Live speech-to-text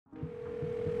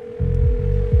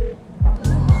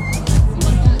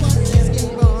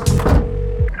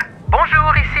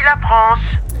France.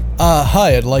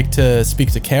 Hi, I'd like to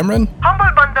speak to Cameron. Humble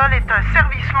Bundle est un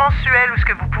service mensuel où ce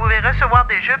que vous pouvez recevoir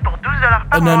des jeux pour $12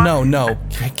 par mois. No.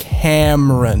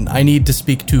 Cameron. I need to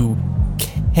speak to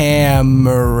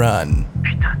Cameron.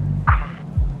 Putain de con.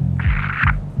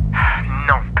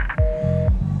 Non.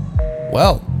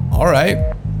 Well, alright.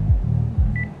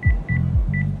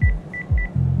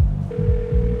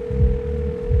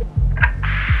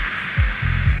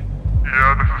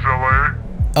 Yeah, this is LA.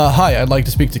 Hi, I'd like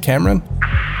to speak to Cameron.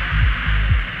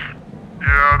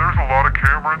 Yeah, there's a lot of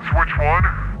Camerons. Which one?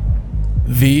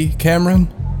 The Cameron?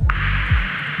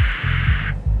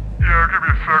 Yeah, give me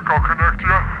a sec, I'll connect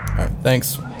you. Alright,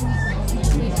 thanks.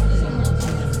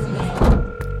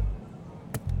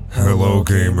 Hello,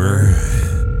 gamer.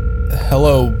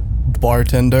 Hello,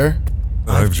 bartender.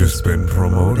 I've just been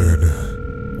promoted.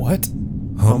 What?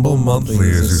 Humble Monthly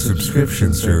is a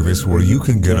subscription service where you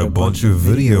can get a bunch of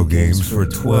video games for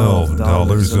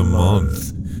 $12 a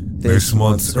month. This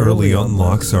month's early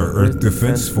unlocks are Earth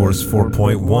Defense Force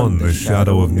 4.1, The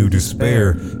Shadow of New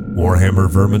Despair, Warhammer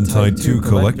Vermintide 2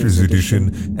 Collector's Edition,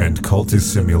 and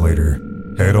Cultist Simulator.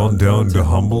 Head on down to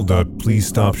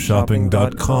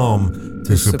humble.pleasestopshopping.com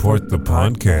to support the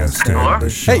podcast and the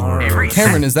show. Hey,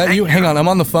 Cameron, is that you? Hang on, I'm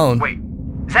on the phone. Wait,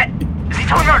 is he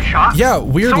talking about shots? Yeah,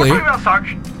 weirdly. Someone talking about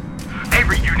Sarge?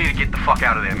 Avery, you need to get the fuck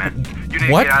out of there, man. You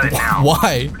need What? to get out of there now.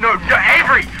 Why? No,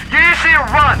 Avery, you just need to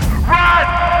run! Run!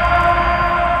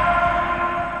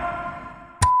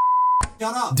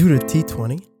 Dude, a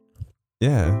T20?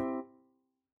 Yeah.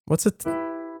 What's it?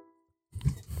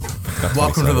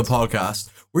 Welcome to the podcast.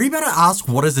 Were you about to ask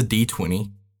what is a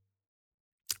D20?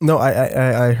 No,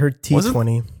 I heard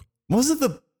T20. Was it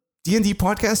the D&D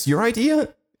podcast your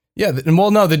idea? Yeah,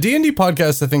 no, the D&D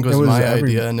podcast I think was It was my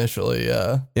every- idea initially,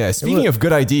 yeah. Yeah, speaking of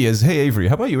good ideas, hey Avery,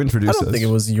 how about you introduce I us? don't think it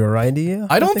was your idea.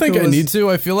 I don't think it I was- need to.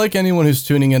 I feel like anyone who's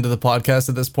tuning into the podcast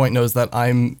at this point knows that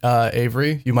I'm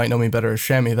Avery. You might know me better as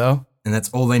Shammy, though. And that's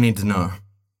all they need to know.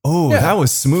 Oh, Yeah. that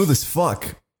was smooth as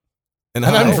fuck. And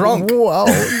I'm drunk. Wow,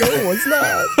 no, it's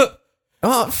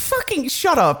not. Fucking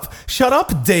shut up. Shut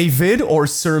up, David, or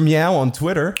Sir Meow on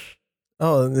Twitter.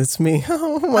 Oh, it's me.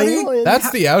 Oh my god.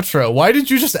 That's the outro. Why did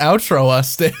you just outro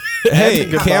us, Dave? Hey,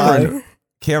 Goodbye.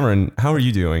 Cameron, how are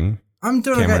you doing? I'm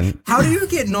doing okay. Cameron. How do you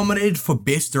get nominated for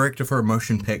Best Director for a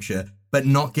Motion Picture, but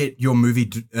not get your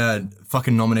movie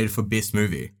fucking nominated for Best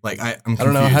Movie? Like, I'm confused. I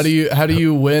don't know. How do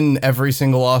you win every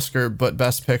single Oscar but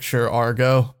Best Picture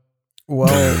Argo? Well,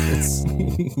 it's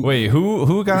Wait,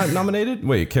 who got nominated?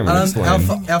 Wait, Cameron, explain.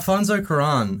 Alfonso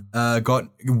Cuarón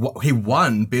he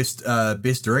won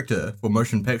Best Director for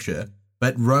Motion Picture,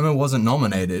 but Roma wasn't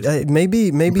nominated. maybe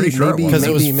sure it was. Because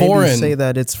it was maybe foreign. say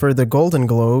that it's for the Golden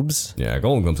Globes. Yeah,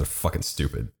 Golden Globes are fucking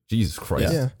stupid. Jesus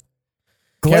Christ. Yeah.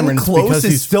 Glenn Cameron, it's Close because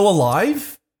is he's- still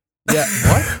alive? Yeah,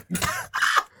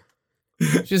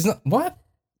 what? She's not, what?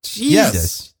 Jesus.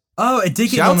 Yes. Oh, it did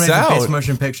get Shouts nominated for Best out.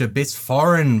 Motion Picture, Best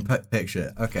Foreign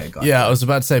Picture. Okay, got it. Yeah, I was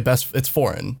about to say it's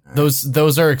foreign.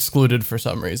 Those are excluded for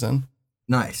some reason.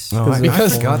 Nice. Oh, I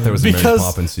forgot there was a Mary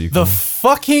Poppins sequel.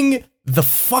 the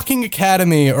fucking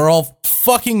Academy are all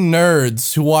fucking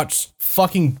nerds who watch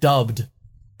fucking dubbed.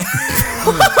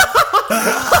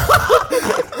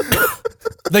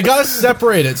 They gotta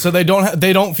separate it so they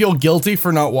don't feel guilty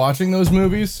for not watching those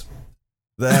movies.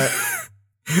 That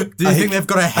Do you think they've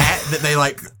got a hat that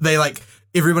they like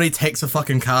everybody takes a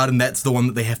fucking card and that's the one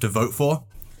that they have to vote for?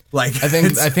 Like I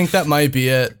think that might be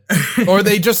it. Or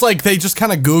they just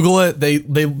kind of Google it.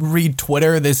 They read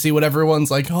Twitter. They see what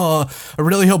everyone's like. Oh, I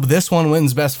really hope this one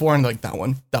wins Best Foreign. Like that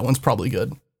one's probably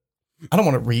good. I don't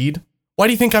want to read. Why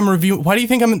do you think I'm reviewing? Why do you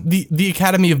think I'm the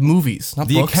Academy of Movies? Not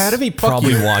the books? Academy Fuck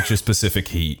probably you. watches Pacific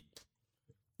Heat.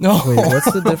 No. Wait,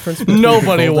 what's the difference between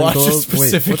Nobody the Golden watches Globes?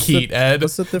 Pacific what's Heat, Ed.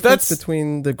 What's the difference That's-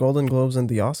 between the Golden Globes and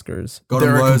the Oscars? Golden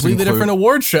They're a Globes completely different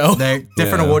award show. They're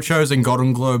different Yeah. award shows, and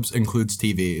Golden Globes includes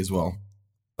TV as well.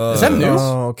 Is that news?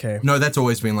 Oh, okay. No, that's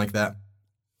always been like that.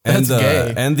 And That's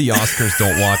gay. and the Oscars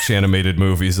don't watch animated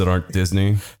movies that aren't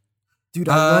Disney. Dude,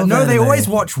 I love No, they anime. always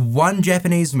watch one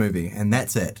Japanese movie, and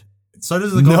that's it. So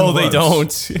does the No, Golden they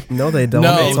Globes. don't. No, they don't.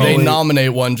 No, It's they always-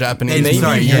 nominate one Japanese They, movie.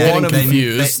 sorry, You're yeah, getting they-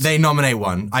 confused. They nominate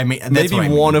one. I mean, that's Maybe what I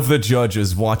mean. one of the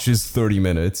judges watches 30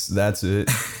 minutes. That's it.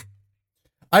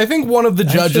 I think one of the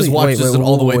judges Actually, watches it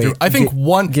all the way through. I think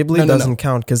one Ghibli no, no, no. doesn't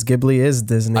count because Ghibli is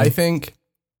Disney. I think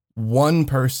one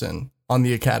person on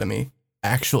the Academy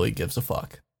actually gives a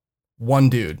fuck. One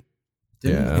dude.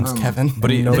 Yeah. Name's Kevin.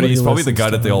 But he's Nobody probably the listens guy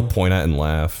to that they all him. point at and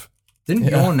laugh. Didn't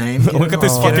your name? Get Look at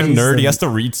this Oh, fucking he's nerd. He the- has to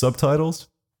read subtitles.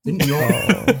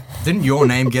 Didn't your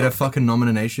name get a fucking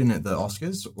nomination at the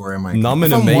Oscars? Or am I? If I'm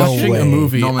Nomination. watching a way.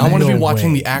 movie, I want to be No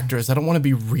watching way. the actors. I don't want to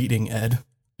be reading, Ed.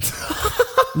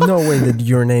 No way did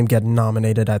Your Name get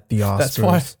nominated at the Oscars. That's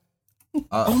why.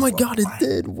 Oh my god, it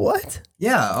did. What?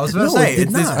 Yeah, I was about to No, say it did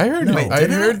this- not. I heard. No, I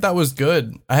didn't heard it? that was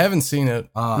good. I haven't seen it.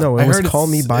 No, I it was heard Call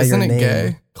it's- Me By Your isn't it Name.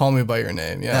 Gay? Call Me by Your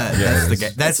Name. Yeah. That's the gay.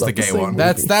 That's not the the gay same one.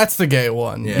 movie. That's the gay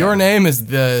one. Yeah. Your Name is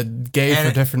the gay And for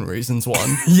it- different reasons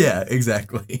one. Yeah,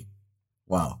 exactly.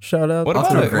 Wow. Shut up. What Off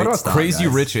about to a great what about start, Crazy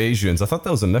guys. Rich Asians? I thought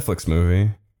that was a Netflix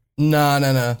movie. No.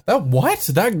 That what?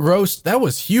 That grossed. That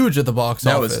was huge at the box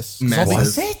That office. was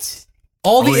massive. it?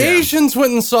 All the Oh, yeah. Asians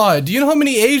went and saw it. Do you know how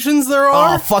many Asians there Oh,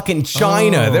 are? fucking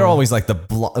China. Oh. They're always like the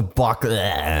block.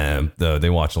 They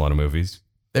watch a lot of movies.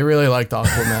 They really liked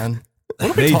Aquaman. What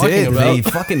are we They talking did. about? They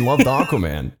fucking loved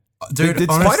Aquaman. Dude, did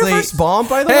honestly, Spider-Verse bomb,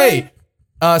 by the way?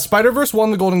 Hey, Spider-Verse won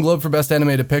the Golden Globe for Best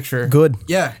Animated Picture. Good.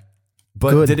 yeah.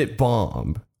 But Good. did it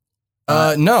bomb?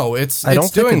 No, it's I don't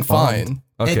think doing it bombed. fine.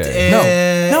 Okay.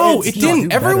 No, it's it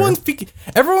not- didn't.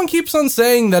 Everyone keeps on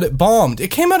saying that it bombed. It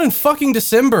came out in fucking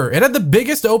December. It had the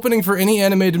biggest opening for any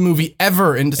animated movie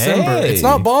ever in December. Hey. It's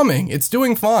not bombing. It's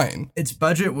doing fine. Its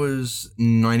budget was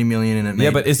 90 million and it made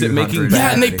Yeah, but is it making 200. back-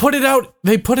 Yeah, and they put it out.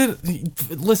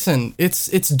 Listen,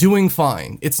 it's doing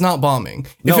fine. It's not bombing.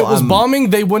 If No, it was bombing,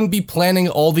 they wouldn't be planning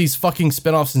all these fucking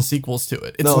spin-offs and sequels to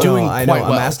it. It's doing I quite know.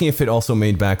 well. I'm asking if it also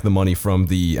made back the money from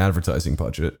the advertising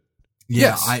budget.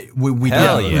 Yeah, Yes. we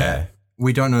Hell don't know yeah. that.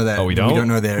 We don't know that. Oh, we don't? We don't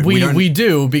know that. We don't-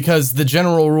 do because the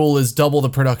general rule is double the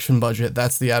production budget.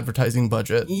 That's the advertising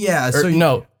budget. Yeah, Or, so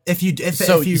no. if you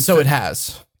So it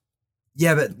has.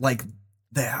 yeah, but like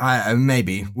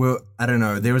maybe. Well, I don't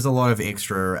know. There was a lot of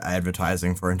extra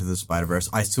advertising for Into the Spider-Verse.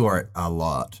 I saw it a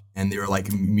lot, and there were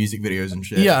like music videos and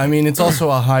shit. Yeah, I mean it's also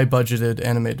a high budgeted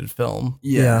animated film.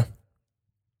 Yeah.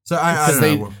 So I Because don't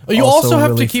they, know. you Also also have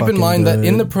really to keep in fucking mind that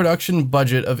in good. the production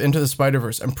budget of Into the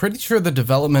Spider-Verse, I'm pretty sure the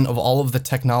development of all of the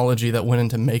technology that went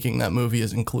into making that movie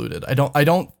is included. I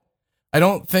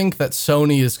don't think that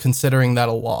Sony is considering that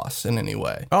a loss in any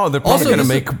way. Oh, they're probably Also, going to this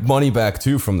make money back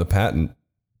too from the patent.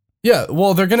 Yeah,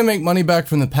 well, they're gonna make money back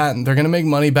from the patent. They're gonna make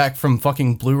money back from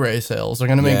fucking Blu-ray sales. They're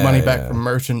gonna make Yeah, money back yeah. from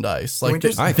merchandise. we Like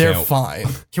just- I they're can't- fine.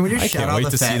 Can we just I shout can't out wait the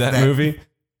to see fact that movie. Can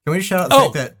we just shout out the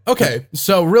Oh, fact that okay.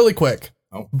 So really quick,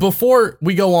 Oh. before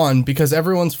we go on, because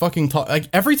everyone's fucking like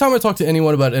every time I talk to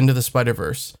anyone about Into the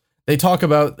Spider-Verse, they talk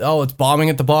about it's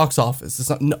bombing at the box office. It's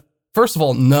not. No. First of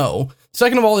all, no.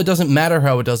 Second of all, it doesn't matter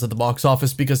how it does at the box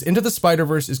office because Into the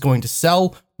Spider-Verse is going to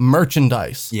sell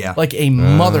merchandise. Yeah. Like a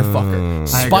motherfucker.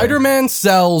 I agree. Spider-Man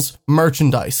sells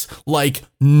merchandise like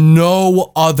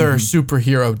no other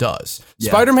superhero does.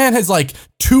 Yeah. Spider-Man has like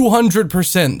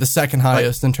 200% the second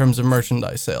highest in terms of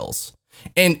merchandise sales.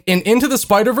 And Into the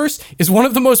Spider-Verse is one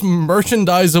of the most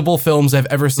merchandisable films I've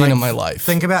ever seen in my life.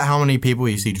 Think about how many people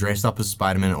you see dressed up as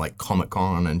Spider-Man at like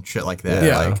Comic-Con and shit like that.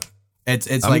 Yeah. Like it's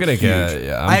I'm like gonna huge. get.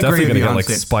 Yeah, I I'm agree definitely with gonna you get on like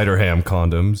six. Spider Ham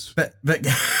condoms. But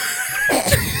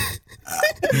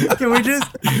can we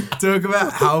just talk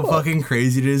about how fucking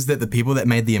crazy it is that the people that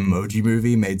made the Emoji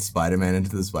Movie made Spider-Man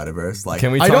Into the Spider-Verse? Like,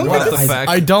 Can we I talk don't about think the it's, fact?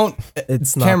 I don't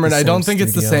It's not Cameron, the I don't same think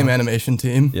it's the studio. same animation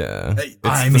team. Yeah, it's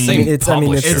I the mean, same It's the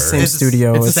publisher. same It's-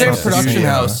 studio. It's the same not the production studio.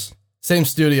 house. Same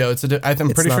studio. I'm It's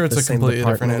pretty not sure it's the a same completely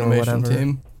different department or animation whatever.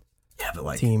 team. yeah, but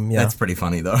like, Team, yeah. that's pretty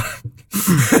funny though.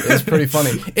 It's pretty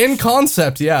funny. In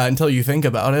concept, yeah, until you think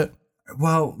about it.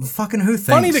 Well, fucking who thinks?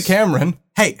 Funny to Cameron.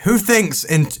 Hey, who thinks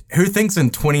in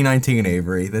 2019,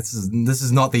 Avery? This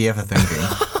is not the year for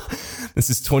thinking. This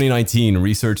is 2019.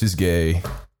 Research is gay.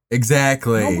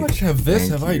 Exactly. How much of this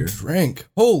Thank have I you. drank?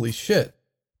 Holy shit.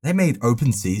 They made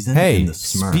open season. Hey, in the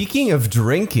Smurfs. speaking of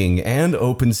drinking and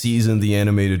open season, the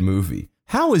animated movie.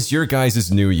 How was your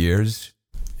guys' New Year's?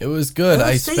 It was good. It was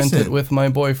I spent decent. it with my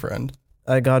boyfriend.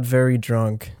 I got very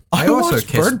drunk. I also watched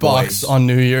kissed Bird Box boys. on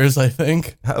New Year's, I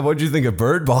think. What'd you think of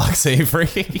Bird Box, Avery?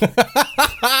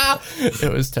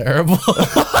 It was terrible.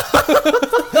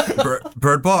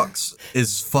 Bird Box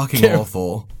is fucking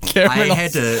awful. Cameron I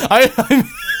had to.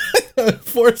 I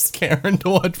forced Karen to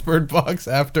watch Bird Box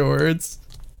afterwards.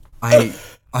 I'm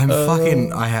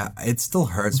fucking. It still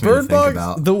hurts me to Bird think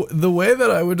Box, about. the way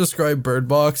that I would describe Bird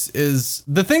Box is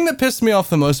the thing that pissed me off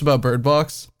the most about Bird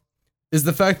Box is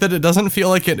the fact that it doesn't feel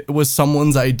like it was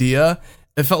someone's idea.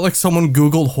 It felt like someone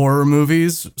Googled horror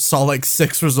movies, saw like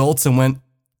 6 results, and went,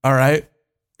 "All right."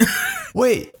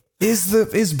 Wait,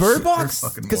 is Bird Box?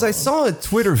 fucking Because I moron. saw a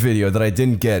Twitter video that I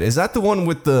didn't get. Is that the one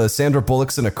with the Sandra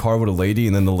Bullock's in a car with a lady,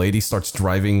 and then the lady starts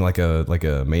driving like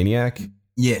a maniac?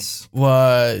 Yes.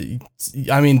 I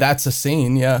mean, that's a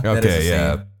scene, yeah. That is Okay, a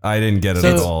yeah, scene. I didn't get it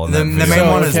So at all. in the that main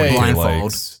video. one is Okay. blindfold.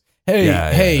 Likes. Hey,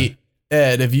 Yeah, hey,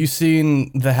 Ed, have you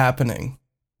seen The Happening?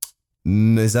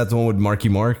 Is that the one with Marky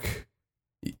Mark?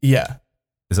 Yeah.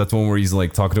 Is that the one where he's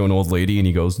like talking to an old lady and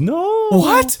he goes, "No,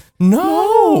 What?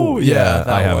 No. Yeah, that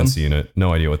I haven't one. seen it.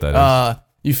 No idea what that is.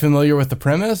 You familiar with the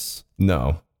premise?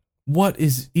 No. What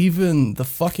is even the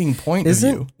fucking point of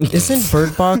you? Isn't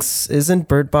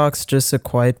Bird Box just a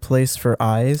quiet place for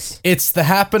eyes? It's The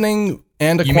Happening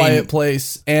and A You Quiet mean-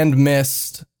 Place and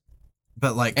Mist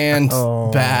But like, and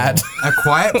Bad. A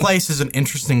Quiet Place is an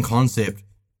interesting concept.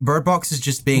 Bird Box is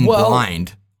just being Well,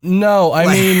 blind. No, I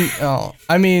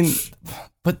mean,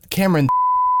 but Cameron.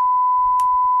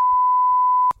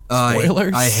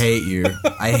 Spoilers. I hate you.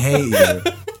 I hate you.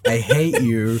 I hate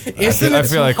you. Isn't I it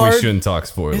feel like hard, we shouldn't talk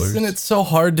spoilers. Isn't it so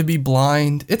hard to be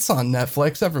blind? It's on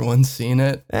Netflix. Everyone's seen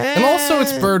it. And also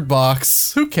it's Bird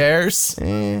Box. Who cares?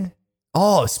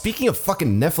 Oh, speaking of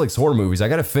fucking Netflix horror movies, I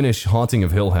gotta finish Haunting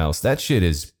of Hill House. That shit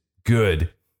is good.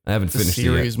 I haven't The finished it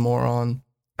series yet. moron.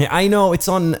 Yeah, I know it's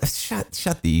on.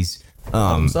 Shut these.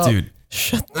 Thumbs up. Dude.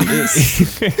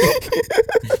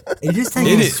 You just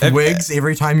taking swigs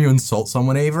every time you insult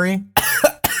someone, Avery.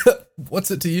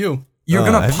 What's it to you? You're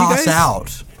gonna have you pass guys-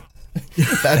 out.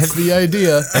 That's the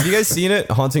idea. Have you guys seen it?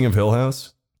 Haunting of Hill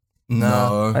House?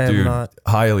 No. I have Dude, not.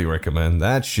 highly recommend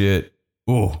that shit.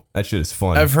 Ooh, that shit is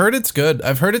fun. I've heard it's good.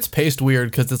 I've heard it's paced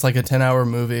weird because it's like a 10-hour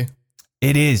movie.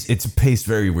 It is. It's paced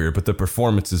very weird, but the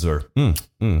performances are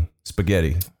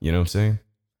spaghetti. You know what I'm saying?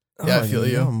 Yeah, I feel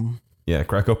you. yum. Yeah,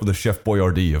 crack up with the Chef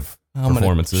Boyardee of I'm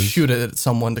performances. gonna shoot it at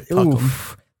someone to cuck them.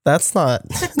 Oof. That's not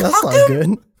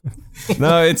good.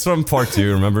 No, it's from part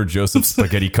 2. Remember Joseph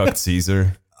Spaghetti cucked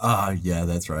Caesar? Yeah,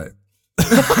 that's right.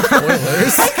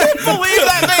 Spoilers. Believe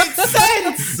that made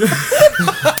sense.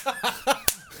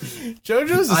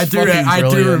 JoJo's is I do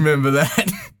brilliant. remember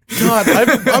that. God,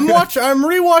 I'm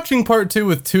rewatching part 2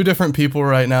 with 2 different people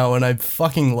right now, and I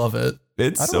fucking love it.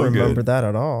 It's I so don't remember good. that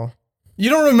at all. You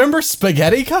don't remember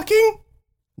spaghetti cucking?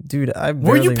 Dude, I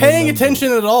Were you barely paying remember.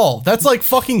 attention at all? That's like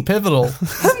fucking pivotal.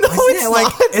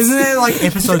 Isn't it like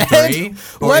episode 3?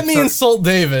 Or Let me episode- insult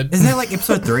David. Isn't that like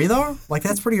episode 3 though? Like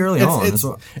that's pretty early on.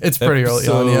 It's pretty early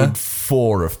on, yeah. Episode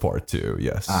 4 of part 2,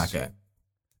 yes. Okay.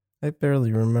 I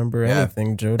barely remember Yeah.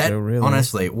 anything, JoJo, That, really.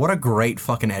 honestly, what a great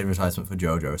fucking advertisement for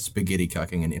JoJo. Spaghetti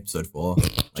cucking in episode 4.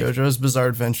 JoJo's Bizarre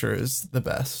Adventure is the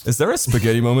best. Is there a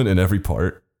spaghetti moment in every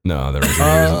part? No, there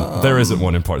isn't. There isn't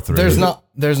one in part 3. There's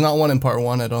not one in part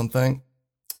 1, I don't think.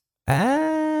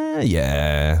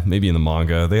 Yeah, maybe in the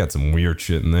manga. They had some weird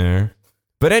shit in there.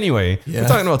 But anyway, Yeah. we're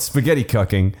talking about spaghetti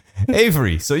cucking.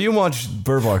 Avery, so you watched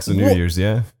Bird Box on New What? Year's,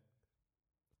 yeah?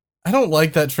 I don't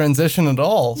like that transition at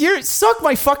all. You're suck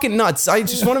my fucking nuts. I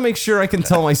just want to make sure I can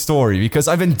tell my story because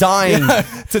I've been dying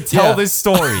to tell Yeah. this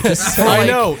story. Just for I like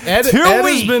know. Ed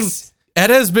weeks.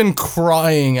 has been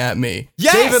crying at me.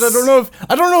 Yes! David,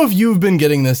 I don't know if you've been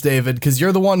getting this, David, because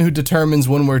you're the one who determines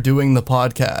when we're doing the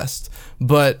podcast.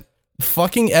 But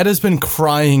fucking Ed has been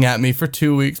crying at me for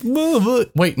 2 weeks.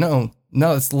 Wait, no,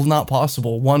 it's not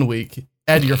possible. 1 week.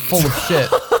 Ed, you're full of shit.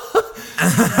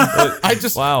 I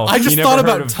just Wow. I just You thought never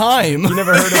heard about of- time.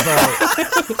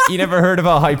 You never heard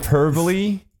about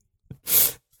hyperbole,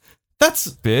 That's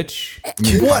bitch?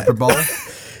 Hyperbole?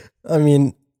 I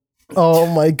mean, oh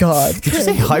my god. Did you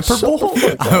say hyperbole?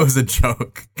 That was a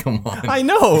joke. Come on. I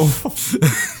know.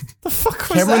 The fuck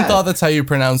was Cameron that? thought that's how you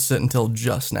pronounced it until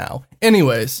just now.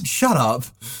 Anyways, Shut up.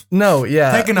 no,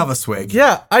 yeah. Take another swig.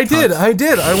 Yeah, I did.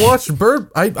 I watched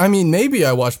I mean, maybe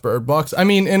I watched Bird Box. I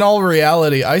mean, in all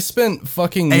reality, I spent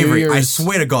fucking New Avery, Year's. I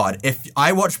swear to God, if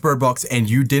I watched Bird Box and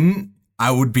you didn't, I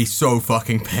would be so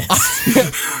fucking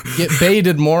pissed. Get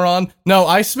baited, moron. No,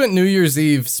 I spent New Year's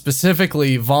Eve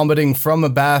specifically vomiting from a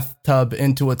bathtub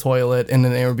into a toilet in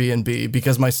an Airbnb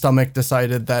because my stomach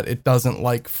decided that it doesn't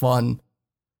like fun.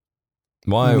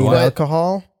 Why? You need Why?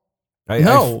 alcohol? I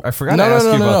forgot no, to ask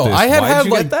no, you no, about no. this. I had Why'd had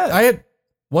you like get that? I had.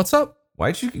 What's up?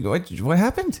 What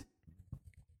happened?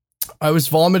 I was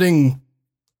vomiting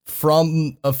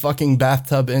from a fucking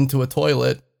bathtub into a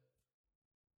toilet.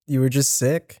 You were just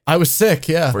sick? I was sick.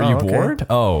 Yeah. Were you okay. bored?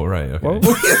 Oh, right. Okay.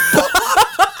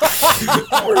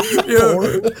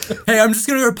 Hey, I'm just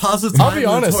gonna go pass the time I'll be in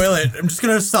honest. the toilet. I'm just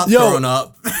gonna start Yo. throwing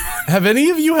up. Have any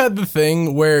of you had the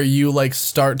thing where you like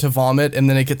start to vomit and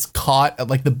then it gets caught at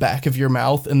like the back of your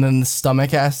mouth and then the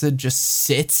stomach acid just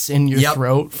sits in your Yep.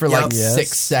 throat for like Yes.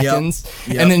 6 seconds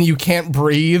Yep. and then you can't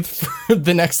breathe for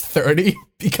the next 30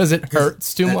 because it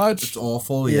hurts too It's much?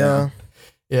 awful. Yeah.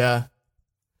 Yeah.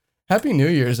 Happy New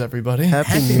Year's, everybody.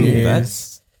 Happy New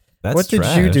Year's. That's What did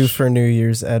you do trash. for New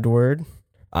Year's, Edward?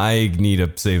 I need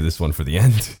to save this one for the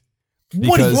end.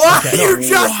 Because What? You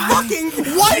just fucking.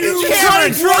 Why did you try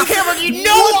to drunk Cameron? You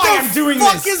know why I'm doing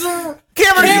this.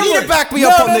 Cameron, you need to back me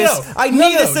up on this. I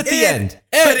need this at the end.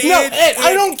 Ed,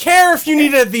 I don't care if you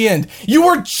need it at the end. You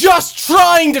were just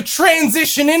trying to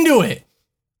transition into it.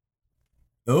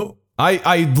 Oh.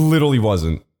 I literally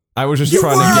wasn't. I was just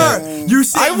trying to get. You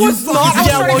said I was not.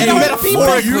 You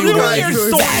metaphorically.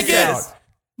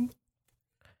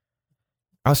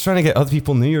 I was trying to get other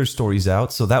people New Year's stories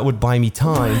out, so that would buy me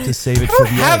time to save it for the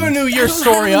end. I have a New Year's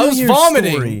story. I was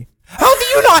vomiting. How do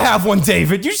you not have one,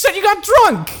 David? You said you got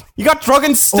drunk. You got drunk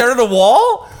and stared at a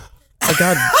wall? I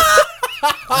got.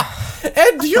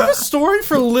 Ed, do you have a story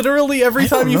for literally every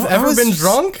time you've ever been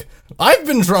drunk? I've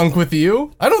been drunk with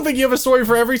you. I don't think you have a story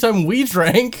for every time we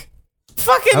drank.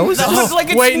 Fucking, that was like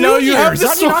it's wait, New no, you Year's. have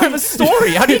How do you not have a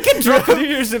story? How do you get drunk on New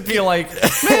Year's and be like,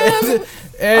 man,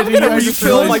 Ed, I'm gonna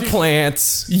refill my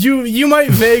plants? You might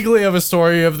vaguely have a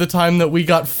story of the time that we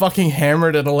got fucking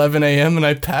hammered at 11 a.m. and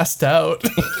I passed out.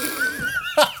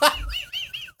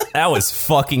 That was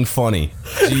fucking funny.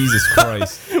 Jesus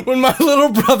Christ. When my little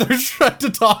brother tried to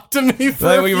talk to me for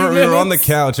a we few were on the minutes.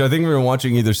 couch. I think we were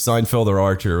watching either Seinfeld or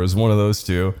Archer. It was one of those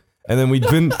two. And then we'd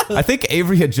been, I think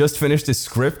Avery had just finished his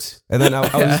script. And then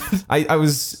I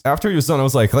was, after he was done, I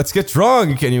was like, let's get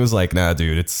drunk. And he was like, nah,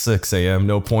 dude, it's 6 a.m.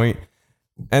 No point.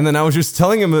 And then I was just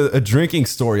telling him a drinking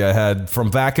story I had from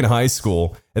back in high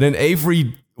school. And then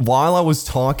Avery, while I was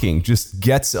talking, just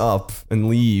gets up and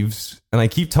leaves. And I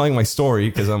keep telling my story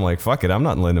because I'm like, fuck it, I'm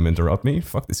not letting him interrupt me.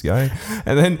 Fuck this guy.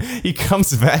 And then he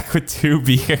comes back with 2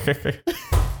 beers.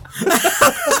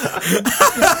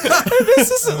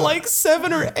 This is at like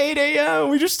 7 or 8 a.m.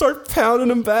 We just start pounding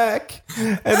him back.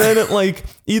 And then at like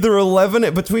either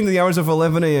 11, between the hours of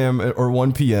 11 a.m. or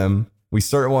 1 p.m., we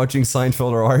start watching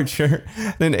Seinfeld or Archer.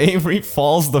 Then Avery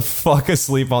falls the fuck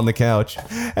asleep on the couch.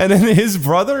 And then his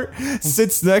brother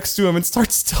sits next to him and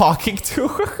starts talking to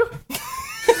him.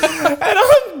 And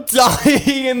I'm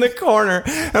dying in the corner.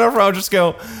 And I'll just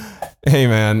go, hey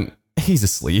man, he's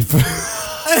asleep.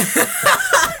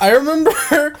 I remember.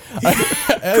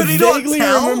 I vaguely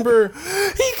remember.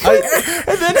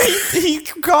 And then he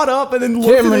got up and then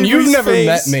looked Cameron, at you've Avery's never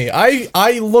face. met me.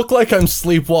 I look like I'm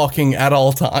sleepwalking at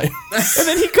all times. And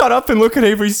then he got up and looked at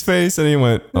Avery's face and he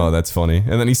went, oh, that's funny.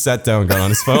 And then he sat down and got on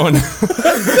his phone.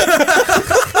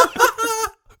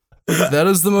 That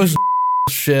is the most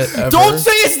shit ever. Don't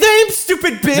say his name,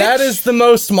 stupid bitch! That is the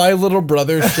most my little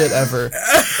brother shit ever.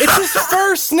 It's his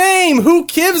first name. Who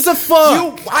gives a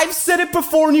fuck? I've said it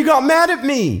before and you got mad at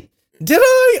me. Did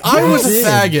I? I was a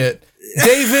faggot.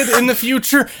 David, in the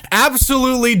future,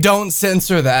 absolutely don't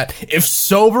censor that. If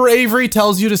sober Avery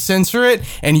tells you to censor it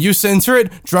and you censor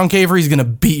it, drunk Avery's gonna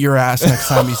beat your ass next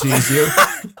time he sees you.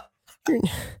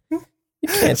 You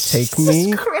can't take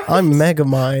me. I'm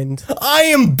Megamind. I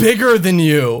am bigger than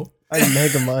you. I'm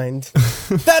Megamind.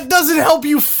 That doesn't help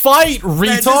you fight, retard.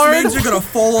 That just means you're gonna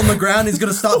fall on the ground. He's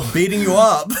gonna start beating you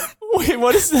up. Wait,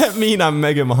 what does that mean? I'm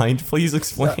Megamind. Please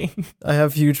explain. I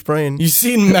have huge brain. You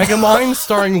seen Megamind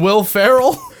starring Will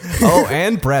Ferrell? Oh,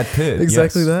 and Brad Pitt.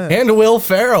 Exactly yes. that. And Will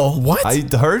Ferrell. What? I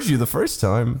heard you the first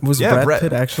time. Was Brad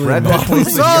Pitt actually Brad in Pitt that? plays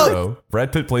the What's up? hero.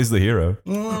 Brad Pitt plays the hero.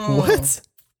 What?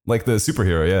 Like the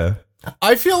superhero, yeah.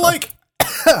 I feel like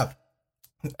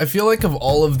of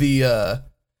all of the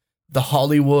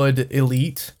Hollywood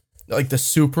elite, like the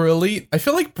super elite, I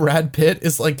feel like Brad Pitt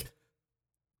is like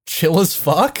chill as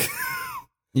fuck.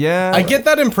 Yeah. I get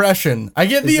that impression. I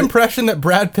get the impression that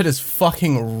Brad Pitt is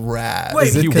fucking rad. Wait,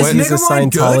 Is it He because went- he's a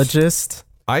Megamind good? Scientologist?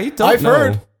 I don't I've know.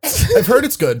 heard. I've heard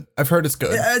it's good. I've heard it's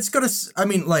good. Yeah, it's got a. I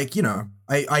mean, like, you know,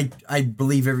 I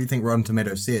believe everything Rotten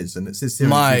Tomatoes says, and it says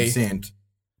 72%.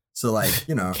 So, like,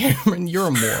 you know. Cameron, you're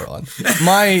a moron.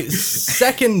 My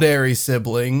secondary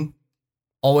sibling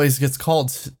always gets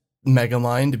called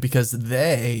Megamind because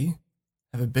they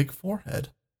have a big forehead.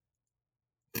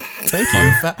 Thank Fun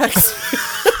you. fact.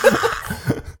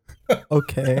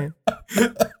 Okay.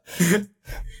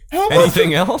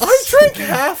 Anything else? I drank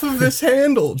half of this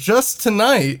handle just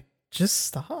tonight. Just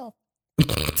stop.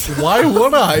 Why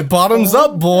would I? Bottoms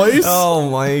up, boys. Oh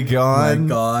my My god.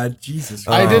 God, Jesus.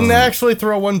 I didn't actually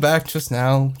throw one back just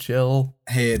now. Chill.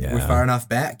 Hey, we're far enough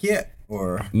back yet?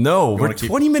 Or No, we're wanna keep-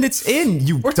 20 minutes in,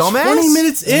 you We're dumbass. 20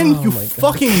 minutes in, you my God.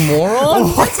 fucking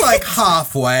moron. It's like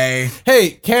halfway.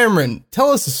 Hey, Cameron, tell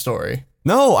us a story.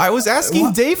 No, I was asking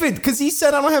What? David because he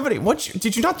said I don't have any.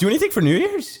 Did you not do anything for New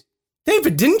Year's?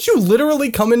 David, didn't you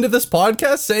literally come into this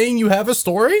podcast saying you have a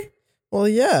story? Well,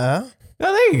 yeah.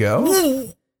 Oh, there you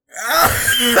go.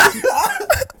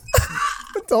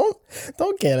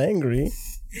 Don't get angry.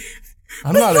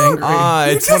 I'm not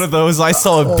angry. It's one of those I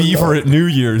saw a beaver at New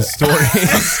Year's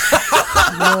stories.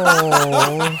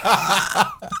 No.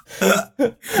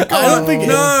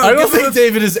 I don't think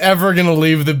David is ever gonna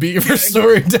leave the Beaver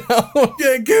story down.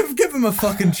 Yeah, give him a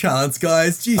fucking chance,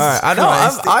 guys. Jesus I know.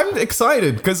 I'm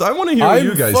excited because I want to hear what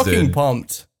you guys I'm fucking did.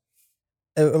 pumped.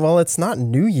 Well, it's not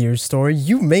New Year's story.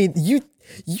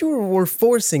 You were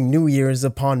forcing New Year's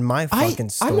upon my fucking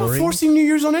story. I'm not forcing New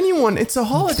Year's on anyone. It's a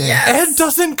holiday. Ed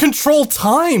doesn't control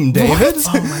time, David.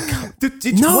 Oh my god.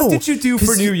 What did you do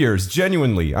for New Year's?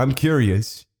 Genuinely, I'm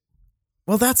curious.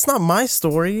 Well, that's not my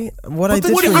story. What I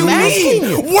did What for do you New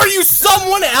Year's. mean? Were you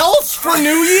someone else for New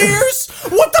Year's?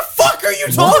 What the fuck are you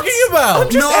talking about?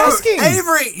 I'm just asking.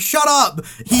 Avery, shut up.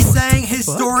 He's saying his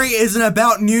story isn't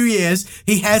about New Year's.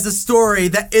 He has a story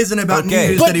that isn't about New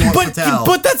Year's that he wants to tell.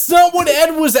 But that's not what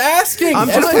Ed was asking. I'm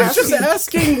Ed just was just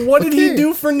asking, what did he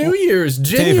do for New Year's?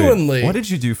 Genuinely. David, what did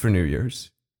you do for New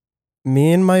Year's?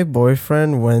 Me and my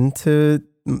boyfriend went to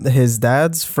his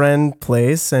dad's friend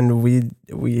place and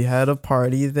we had a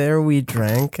party there. We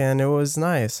drank and it was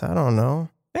nice. I don't know.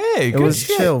 Hey, It good was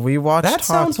shit. chill. We watched That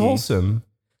sounds hockey. wholesome.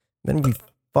 Then we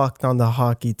fucked on the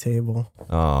hockey table.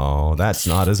 Oh, that's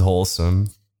not as wholesome.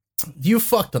 You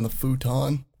fucked on the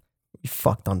futon. We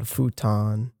fucked on the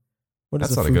futon. What is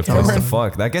That's a not a good futon? place to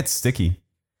fuck. That gets sticky.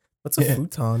 What's a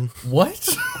futon? What?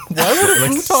 Why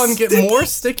would a futon get more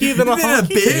sticky than a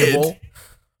hockey table?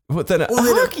 But then a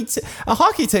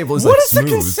hockey table is What like is smooth.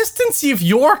 the consistency of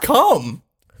your cum?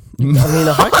 I mean,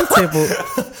 a hockey table.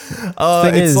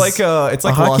 It's like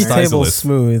a hockey Lost table Isolus.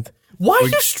 smooth. Why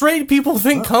do straight people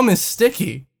think cum is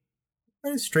sticky?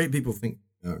 Why do straight people think?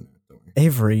 Oh, no, don't worry.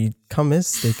 Avery, cum is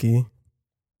sticky.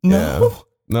 No.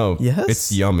 No, Yes?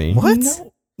 it's yummy. What?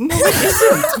 No, it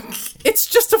isn't. It's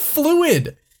just a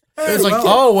fluid. It's like,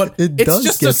 what? It It's does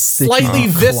just get a slightly sticky,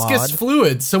 viscous Claude.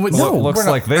 fluid. So it's Well, it looks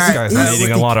like this guy's not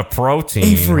eating a lot of protein.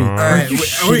 Avery, huh? are you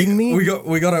shitting me? We got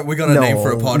a name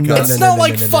for a No, podcast. no, It's not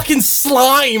like fucking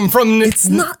slime from. It's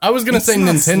not- I was gonna say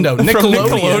not Nintendo. from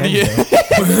Nickelodeon.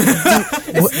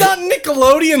 It's not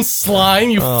Nickelodeon slime.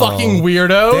 You fucking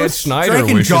weirdos. Dan Schneider Drake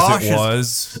and wishes Josh it is-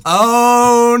 was.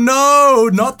 Oh no,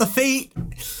 not the feet.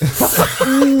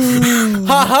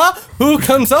 Haha. Who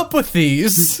comes up with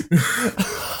these?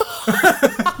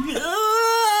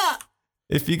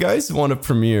 If you guys want to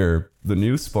premiere the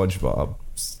new SpongeBob,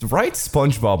 write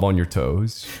SpongeBob on your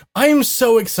toes. I am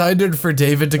so excited for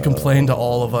David to complain to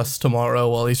all of us tomorrow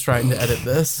while he's trying to edit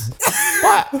this.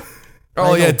 What?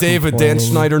 Oh yeah, don't David, complain, Dan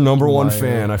Schneider, #1 liar.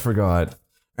 fan. I forgot.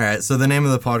 All right, so the name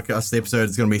of the podcast episode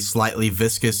is going to be Slightly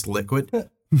Viscous Liquid.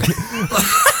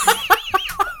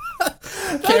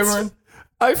 Cameron,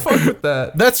 I fuck with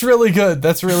that. that's really good.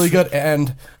 That's really good.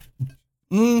 And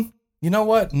you know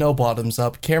what? No bottoms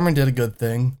up. Cameron did a good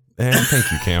thing. And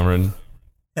thank you, Cameron.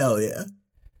 Hell yeah.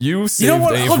 You saved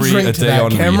what? I'll Avery drink a to day that,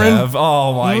 on Cameron. rehab.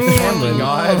 Oh my fucking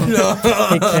god.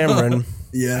 Hey, Cameron.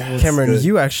 Yeah. Cameron,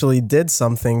 you actually did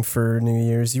something for New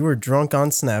Year's. You were drunk on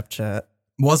Snapchat.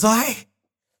 Was I?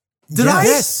 Did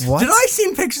Yes. I? What? Did I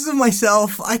seen pictures of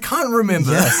myself? I can't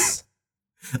remember. Yes.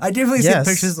 I definitely Yes.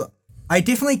 seen pictures. I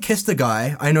definitely kissed a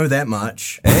guy. I know that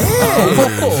much. The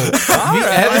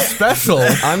Ed special.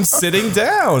 I'm sitting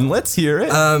down. Let's hear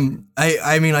it.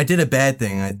 I mean, I did a bad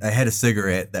thing. I had a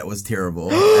cigarette that was terrible.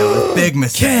 It was a big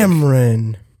mistake.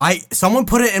 Cameron. Someone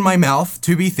put it in my mouth.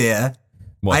 To be fair,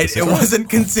 What, the it cigarette? wasn't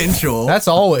consensual. That's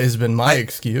always been my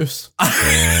excuse.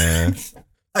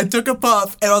 I took a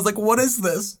puff and I was like, "What is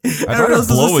this?" And I'd rather it was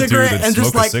just blow a dude than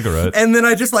smoke a cigarette. and then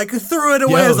I just like threw it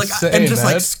away. I was like, same, and just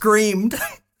like man. screamed.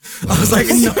 I was like,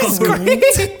 no.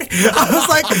 I was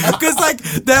like, because like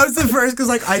that was the first, because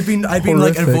like I'd been like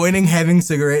Horrific. avoiding having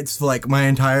cigarettes for like my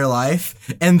entire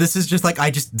life, and this is just like I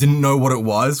just didn't know what it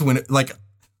was when it like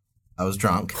I was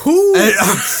drunk. Who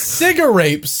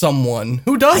cigarette someone?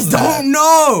 Who does that? Don't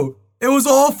know. It was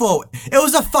awful. It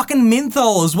was a fucking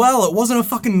menthol as well. It wasn't a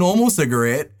fucking normal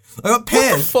cigarette. I got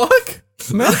pissed. Fuck.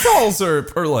 Menthols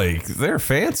are like, they're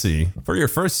fancy. For your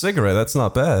first cigarette, that's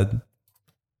not bad.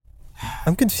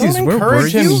 I'm confused. Don't Where were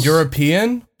encourage him, you?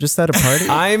 European. Just at a party?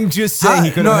 I'm just saying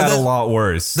he could have no, had a this- lot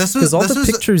worse. This was Because all this the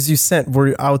was pictures you sent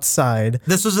were outside.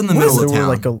 this was in the middle There of were town.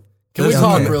 like a. Can we Yeah.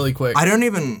 talk Okay. really quick? I don't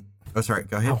even. Oh, sorry.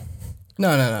 Go ahead.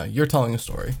 No. You're telling a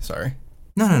story. Sorry.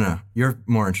 No. You're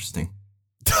more interesting.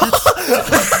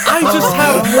 I just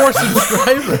have more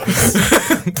subscribers.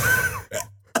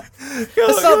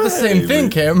 That's not the same thing,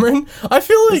 Cameron. I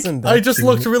feel like Isn't that I just true?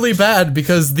 looked really bad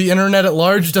because the internet at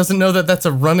large doesn't know that that's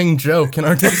a running joke in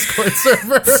our Discord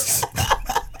server.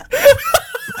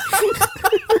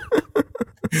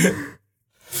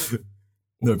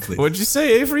 No, please. What'd you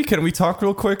say, Avery? Can we talk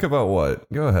real quick about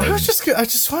what? Go ahead. I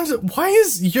just wanted to, why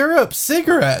is Europe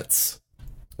cigarettes?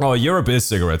 Oh, Europe is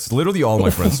cigarettes. Literally all my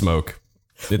friends smoke.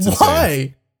 It's insane.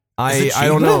 Why? I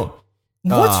don't know.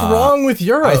 What's wrong with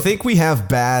Europe? I think we have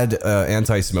bad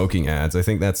anti-smoking ads. I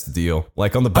think that's the deal.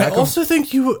 Like on the back. I also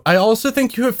think you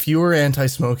have fewer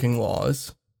anti-smoking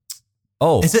laws.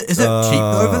 Oh, is it cheap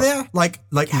over there? Like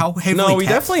how heavily? No, we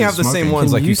definitely have the same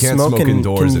ones. Like you can't smoke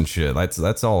indoors and shit.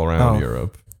 That's all around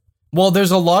Europe. Well,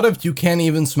 there's a lot of you can't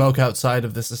even smoke outside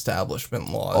of this establishment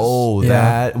laws. Oh,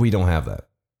 that we don't have that.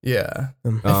 Yeah,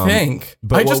 I think.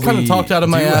 But I just kind of talked out of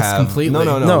my ass completely.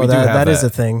 No, that is a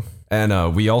thing.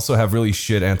 And we also have really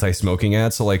shit anti-smoking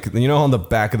ads. So like, you know, on the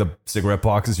back of the cigarette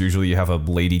boxes, usually you have a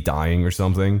lady dying or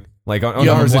something. Like on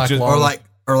ours, it's just, or like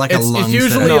a lung. It's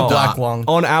usually a black lung.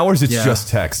 On ours, it's just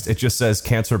text. It just says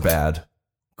cancer bad.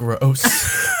 Gross.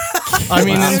 I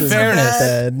mean, in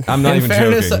fairness, I'm not even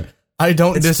joking. I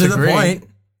don't disagree. To the point.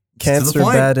 Cancer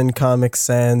bad in Comic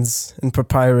Sans and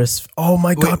Papyrus. Oh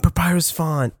my god, Papyrus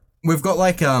font. We've got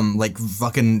like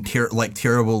fucking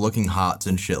terrible looking hearts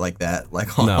and shit like that. Like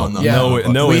no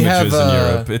images in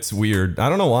Europe. It's weird. I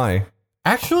don't know why.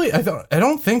 Actually, I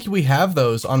don't think we have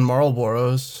those on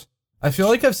Marlboros. I feel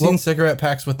like I've seen cigarette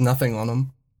packs with nothing on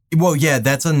them. Well, yeah,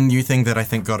 that's a new thing that I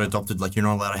think got adopted. Like, you're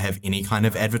not allowed to have any kind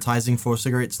of advertising for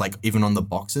cigarettes. Like, even on the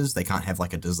boxes, they can't have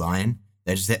like a design.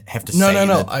 They just have to say.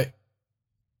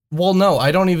 No.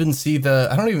 I don't even see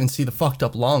the fucked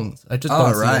up lungs. I just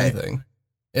don't see anything.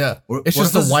 Yeah, it's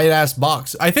just a white ass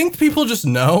box. I think people just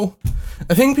know.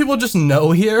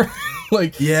 Here.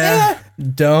 Like,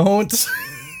 don't.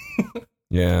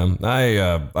 Yeah,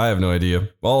 I have no idea.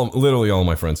 Literally all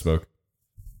my friends smoke.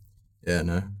 Yeah,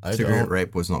 no. Cigarette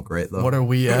rape was not great though. What are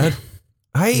we at?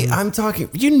 I'm talking.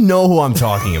 You know who I'm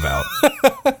talking about.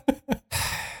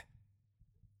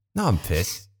 No, I'm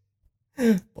pissed.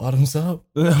 Bottoms up.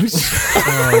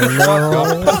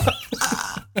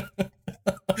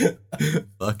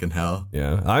 Fucking hell.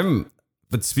 Yeah,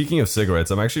 but speaking of cigarettes,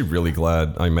 I'm actually really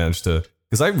glad I managed to,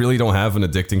 because I really don't have an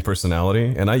addicting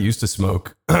personality, and I used to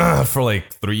smoke for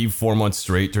like 3-4 months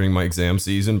straight during my exam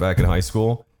season back in high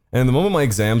school. And the moment my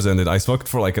exams ended, I smoked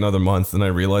for like another month, and I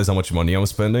realized how much money I was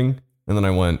spending, and then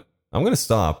I went, I'm gonna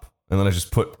stop, and then I just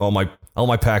put all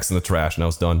my packs in the trash, and I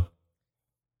was done.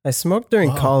 I smoked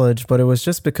during college, but it was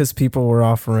just because people were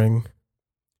offering.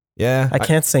 Yeah, I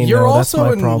can't say no. That's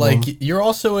my problem. You're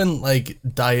also in like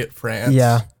Diet France.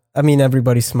 Yeah, I mean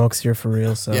everybody smokes here for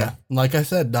real. So yeah, like I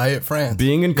said, Diet France.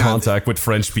 Being in contact with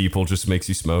French people just makes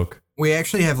you smoke. We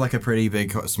actually have like a pretty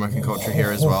big smoking culture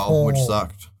here as well, which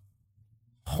sucked.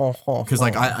 Because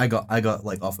like I got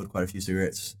like offered quite a few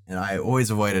cigarettes, and I always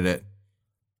avoided it.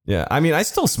 Yeah, I mean I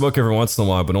still smoke every once in a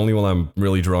while, but only when I'm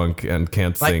really drunk and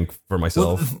can't think for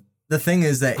myself. Well, the thing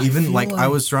is that even like I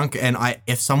was drunk, and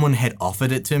if someone had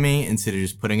offered it to me instead of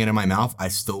just putting it in my mouth, I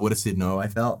still would have said no. I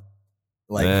felt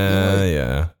like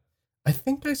yeah. I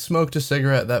think I smoked a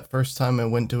cigarette that first time I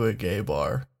went to a gay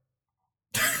bar.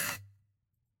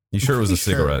 You sure it was a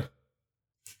cigarette?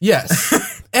 Yes.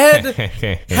 Ed,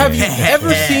 have you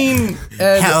ever seen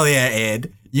Ed? Hell yeah,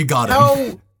 Ed. You got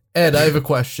him. Ed, I have a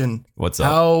question. What's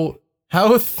up?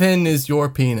 How thin is your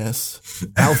penis?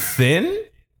 How thin?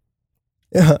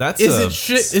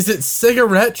 Is it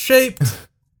cigarette shaped?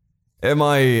 Is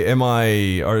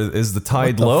the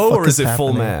tide low or is it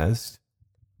full mast?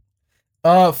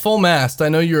 Full mast. I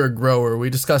know you're a grower. We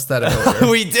discussed that earlier.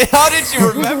 We did. How did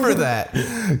you remember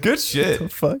that? Good shit. What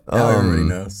the fuck? Everybody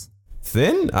knows.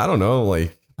 Thin? I don't know.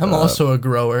 Like I'm also a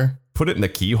grower. Put it in a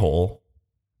keyhole.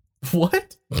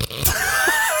 What?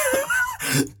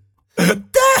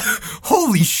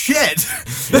 Holy shit!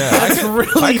 Yeah, I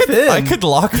could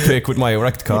lockpick with my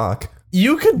erect cock.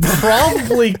 You could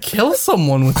probably kill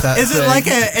someone with that. Is it like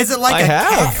I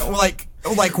have. cat,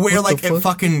 like where like it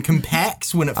fucking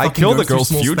compacts when it fucking I killed goes a girl's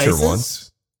through small future spaces?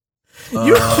 once.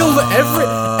 You killed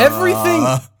everything.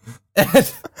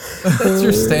 That's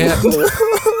your stand.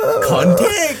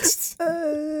 Context.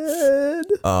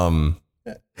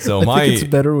 So it's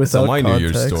better without New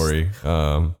Year's context. story.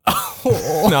 No,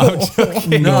 I'm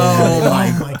joking. No,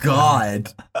 oh my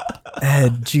god.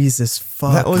 Ed, Jesus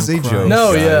fuck. That was a joke.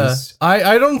 No, guys. yeah.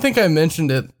 I don't think I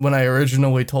mentioned it when I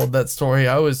originally told that story.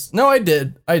 I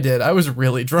did. I was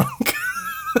really drunk.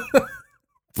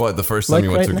 What, the first time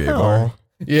you went to a gay bar?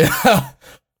 Yeah.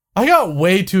 I got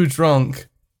way too drunk.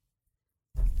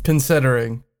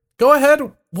 Considering. Go ahead.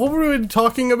 What were we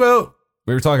talking about?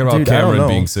 We were talking about Cameron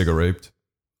being cigarette raped.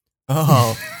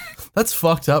 Oh. That's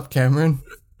fucked up, Cameron.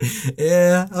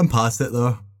 Yeah, I'm past it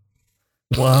though.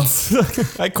 Well,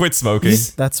 I quit smoking.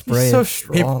 That's brave. He's so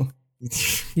strong.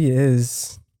 He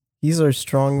is. He's our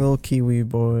strong little Kiwi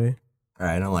boy.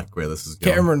 Alright, I don't like where this is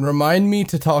going. Cameron, remind me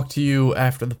to talk to you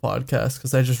after the podcast,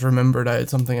 because I just remembered I had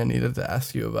something I needed to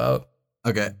ask you about.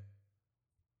 Okay.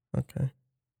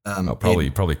 I'll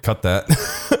probably cut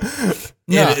that.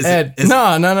 No, Ed.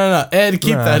 No. Ed,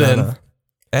 keep that in. no.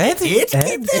 Ed? Keep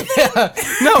that.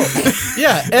 No.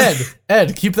 Yeah,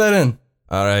 Ed, keep that in.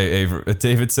 All right,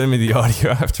 David, send me the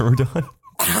audio after we're done.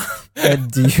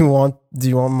 Ed, do you want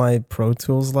my Pro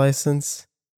Tools license?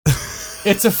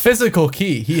 It's a physical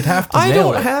key. He'd have to I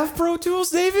nail don't it. have Pro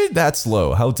Tools, David. That's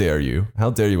low. How dare you?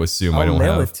 How dare you assume I I'll don't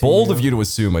mail have? it to Bold you. of you to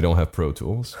assume I don't have Pro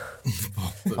Tools.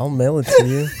 I'll mail it to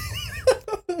you.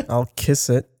 I'll kiss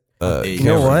it. Hey, You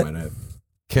know what?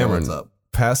 Cameron, what's up?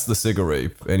 past the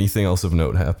cigarette, anything else of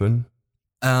note happen?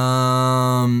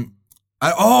 Oh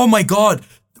my god,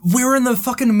 we were in the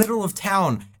fucking middle of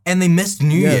town and they missed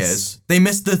New Year's. They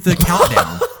missed the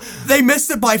countdown. They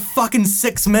missed it by fucking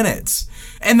 6 minutes.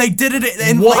 And they did it,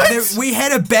 and What? we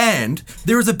had a band.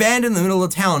 There was a band in the middle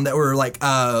of town that were like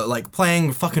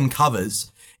playing fucking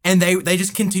covers, and they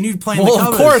just continued playing the Well,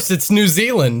 covers. of course, it's New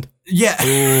Zealand. Yeah.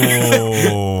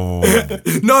 Oh.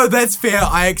 No, that's fair.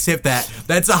 I accept that.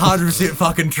 That's 100%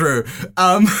 fucking true.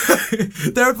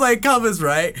 They were playing covers,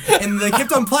 right? And they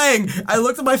kept on playing. I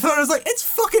looked at my phone and I was like, it's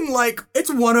fucking like, it's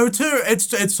 1:02. It's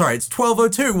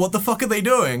 12:02. What the fuck are they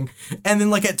doing? And then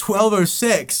like at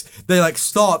 12:06, they like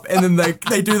stop and then they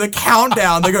do the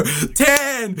countdown. They go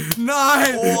 10,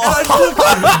 9. And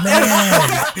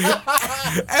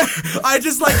I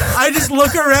just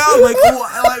look around like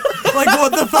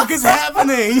what the fuck is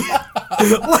happening?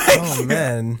 Oh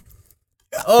man.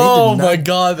 Oh not- my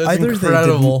god, that's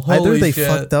incredible. Either Holy they shit.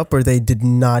 fucked up or they did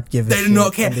not give a They shit. did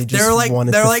not care. and They They just were like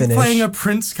wanted they're to like finish. playing a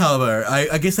Prince cover.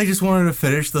 I guess they just wanted to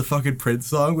finish the fucking Prince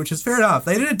song, which is fair enough.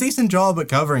 They did a decent job at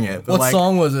covering it. But What like,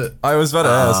 song was it? I was about to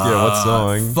ask, what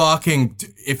song? Fucking,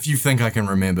 if you think I can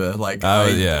remember, like, Oh,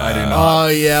 yeah. I do not. Oh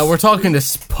yeah, we're talking to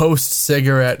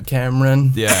post-cigarette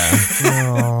Cameron. Yeah.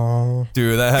 Oh.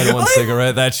 Dude, that had one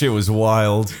cigarette. That shit was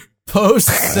wild.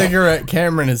 Post-cigarette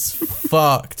Cameron is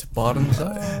fucked. Bottoms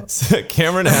up.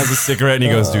 Cameron has a cigarette and he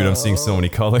goes, dude, I'm seeing so many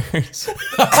colors.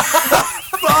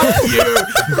 Fuck you!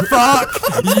 Fuck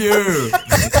you!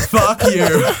 Fuck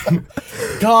you!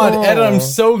 God, Ed, I'm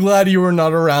so glad you were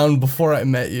not around before I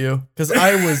met you. Because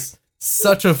I was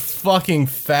such a fucking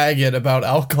faggot about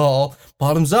alcohol.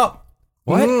 Bottoms up.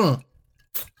 What?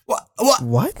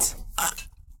 What?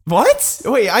 What?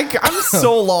 Wait, I'm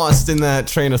so lost in that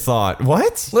train of thought.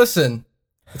 What? Listen,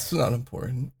 it's not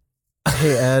important.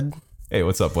 Hey Ed, Hey,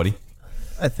 what's up, buddy?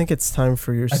 I think it's time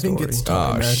for your story. think it's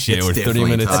time. Oh, man. shit, It's we're 30 definitely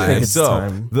minutes time. in. It's So,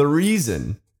 time. the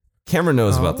reason Cameron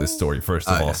knows about this story, first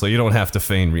of all, so you don't have to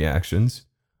feign reactions.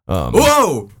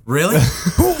 Whoa! Really?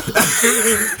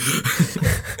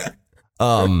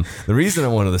 The reason I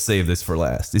wanted to save this for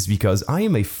last is because I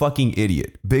am a fucking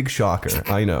idiot. Big shocker,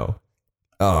 I know.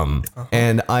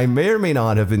 And I may or may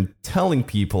not have been telling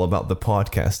people about the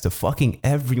podcast to fucking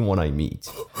everyone I meet.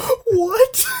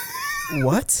 What?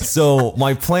 What? So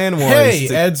my plan was Hey,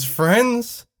 to, Ed's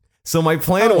friends. so my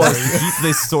plan was to keep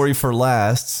this story for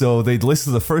last, so they'd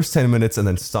listen to the first 10 minutes and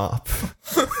then stop.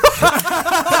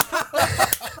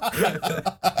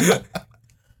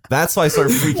 That's why I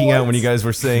started freaking out when you guys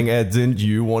were saying, Ed, didn't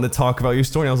you want to talk about your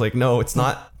story? And I was like, no, it's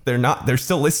not. They're not. They're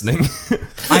still listening.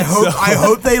 I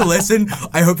hope they listen.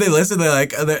 I hope they listen. They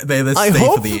stay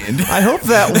for the end. I hope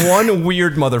that one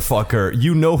weird motherfucker,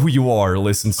 you know who you are,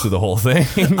 listens to the whole thing.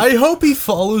 I hope he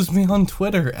follows me on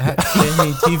Twitter at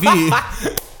TV.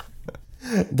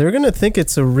 They're gonna think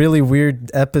it's a really weird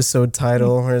episode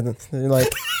title, or they're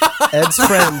like, Ed's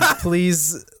friend,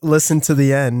 please listen to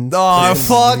the end. Oh,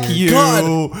 fuck you. God,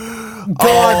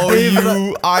 Oh, David.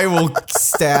 you. I will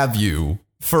stab you.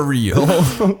 For real.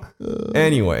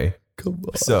 Anyway,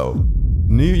 so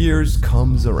New Year's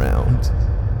comes around.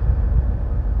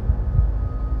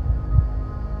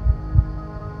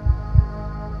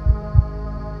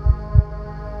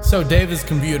 So David's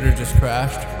computer just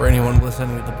crashed for anyone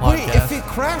listening to the podcast.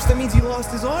 crashed, that means he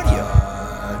lost his audio.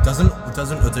 Doesn't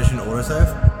Audition autosave?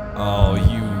 Oh,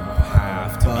 you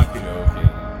have to be joking.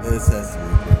 This has to be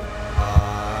good.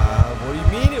 What do you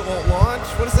mean it won't launch?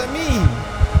 What does that mean?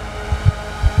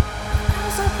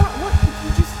 How's that what? Did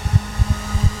you just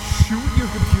shoot your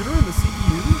computer in the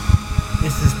CPU?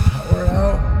 Is his power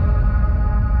out?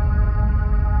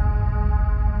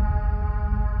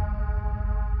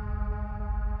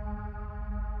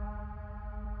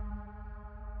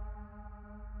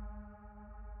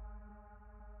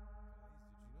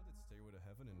 Stairway to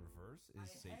Heaven in reverse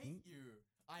is Satan.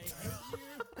 I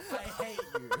hate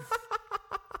you.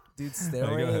 Dude, go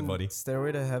ahead, buddy.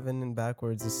 Stairway to Heaven and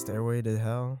backwards is Stairway to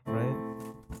Hell, right?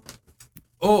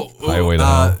 Highway to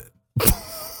Hell.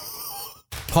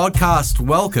 Podcast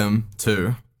welcome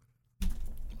to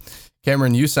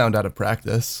Cameron, you sound out of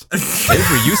practice.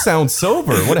 Avery, you sound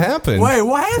sober. What happened? Wait,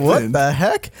 what happened? What the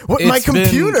heck? What? It's My been-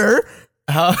 computer?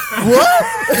 How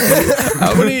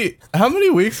many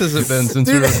weeks has it been since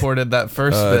we recorded that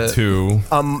first bit? 2.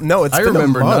 No, it's I been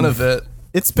remember a month. none of it.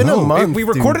 It's been a month. We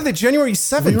recorded it January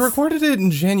 7th. We recorded it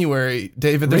in January,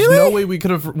 David. There's Really? no way we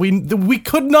could have. We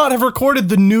could not have recorded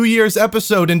the New Year's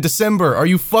episode in December. Are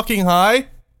you fucking high?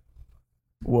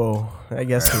 Whoa, I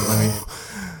guess you're right.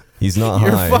 He's not You're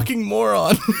high. a fucking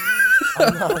moron.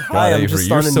 God, I'm Avery, just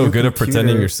you're on a so new good at pretending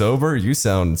computer. you're sober. You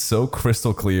sound so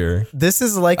crystal clear. This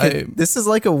is like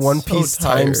a One Piece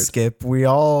time tired. skip. We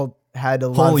all had a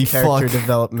lot Holy of character fuck.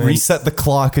 development. Reset the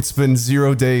clock. It's been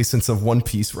 0 days since a One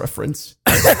Piece reference.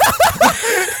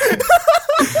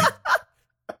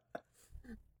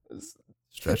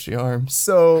 Stretchy arms.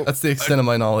 So That's the extent of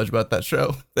my knowledge about that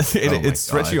show. It's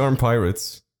Stretchy Arm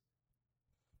Pirates.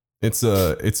 It's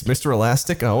Mr.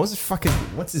 Elastic.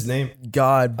 What's his name?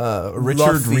 God, Richard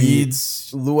Luffy,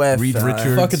 Reed's. Luffy. Reed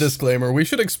Richards. Fuck a disclaimer. We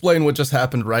should explain what just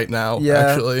happened right now. Yeah.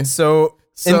 Actually, So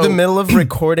in So- the middle of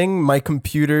recording, my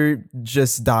computer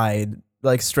just died,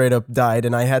 like straight up died,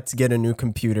 and I had to get a new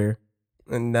computer.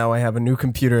 And now I have a new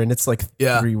computer, and it's like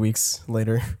Yeah. 3 weeks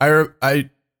later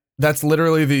that's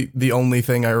literally the only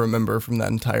thing I remember from that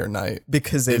entire night.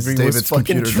 because Is Avery was David's fucking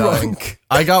computer dying. drunk.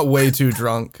 I got way too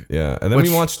drunk. Yeah, and then Which-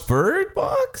 we watched Bird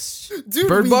Box. Dude,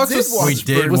 Bird Box was- We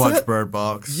did Was watch that- Bird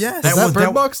Box. Yes. Is that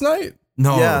Bird Box night?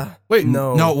 No. Yeah. Wait,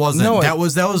 No. No, it wasn't. No, that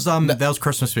was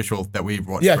Christmas special that we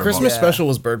watched. Yeah, Bird Christmas Box. special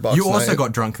was Bird Box. You also night.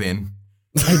 got drunk then.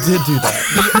 I did do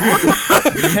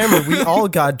that. Cameron, we all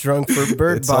got drunk for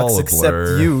Bird It's all Box a except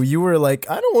blur. you. You were like,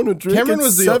 I don't want to drink Cameron at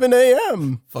was the- 7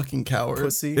 a.m. Fucking coward.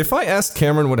 Pussy. If I asked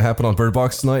Cameron what happened on Bird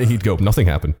Box tonight, he'd go, "Nothing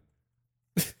happened."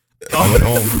 I went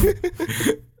home.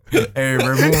 Hey,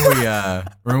 remember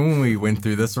when we went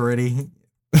through this already?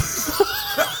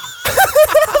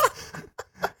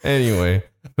 Anyway.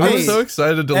 I'm Hey, so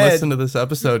excited to Ed. listen to this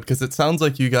episode because it sounds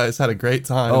like you guys had a great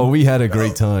time. Oh, we had a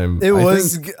great time. It I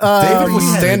was, think David was you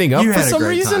had a- standing up you for had a some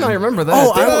great reason. time. I remember that.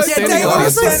 Oh, I David was Yeah, standing Dave up.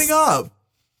 was standing up.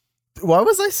 Why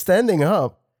was I standing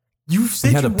up? You He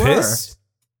said had you a were. piss.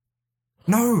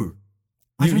 No.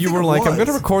 I don't You think were it like, "I'm was.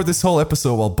 gonna record this whole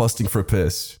episode while busting for a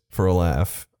piss for a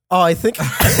laugh." Oh, I think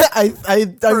I'm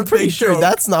a pretty big sure joke.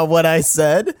 that's not what I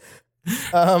said.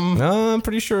 No, I'm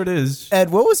pretty sure it is.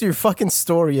 Ed, what was your fucking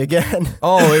story again?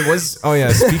 Oh, it was. Oh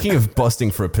yeah. Speaking of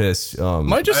busting for a piss,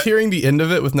 Am I just hearing the end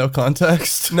of it with no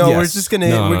context? No, Yes. we're just gonna.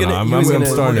 No, we're no, gonna. no, I'm he was gonna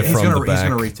gonna- start it He's from gonna, the back. He's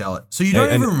gonna retell it. So you don't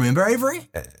And- even remember Avery?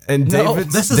 And No,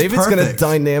 this is David's gonna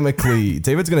perfect.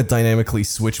 David's gonna dynamically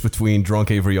switch between drunk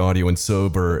Avery audio and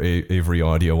sober Avery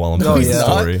audio while I'm No, telling he's the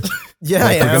not. story. Yeah,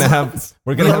 Like, I we're am. gonna have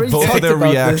We both already of talked their about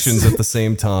this. reactions at the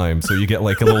same time, so you get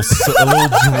like a little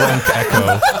drunk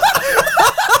echo.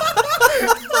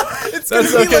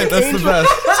 That's okay. That's the best.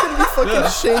 It's gonna be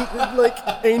fucking Shane, like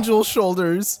angel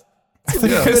shoulders. It's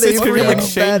gonna be like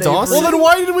Shane Dawson. Well, then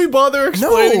why did we bother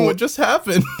explaining No. what just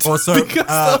happened? Also,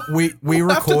 we we'll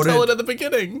have to tell it recorded at the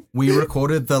beginning. we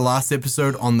recorded the last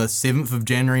episode on the 7th of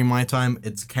January my time.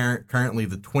 It's currently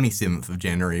the 27th of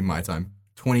January my time.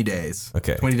 20 days.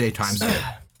 Okay. 20-day time skip.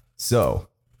 So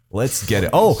let's get it.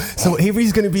 Oh, so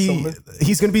Avery's gonna be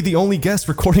the only guest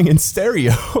recording in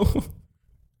stereo.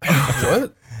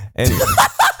 What? Anyway,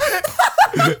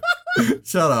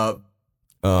 Shut up.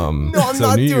 No, I'm so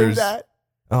not New doing Year's. that.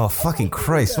 Oh, fucking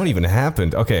Christ. What even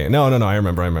happened? Okay. No. I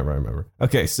remember.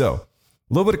 Okay. So a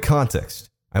little bit of context.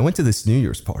 I went to this New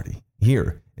Year's party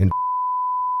here in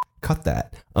cut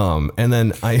that. And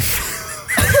then I,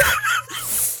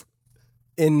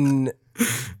 In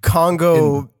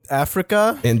Congo,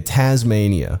 Africa. in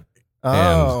Tasmania.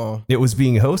 Oh, And it was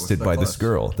being hosted that by this close?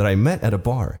 girl that I met at a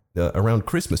bar around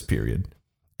Christmas period.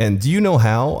 And do you know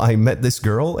how I met this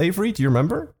girl, Avery? Do you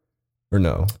remember? Or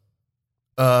no?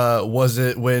 Was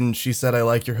it when she said I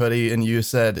like your hoodie and you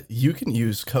said you can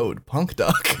use code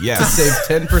PunkDuck to Yes. save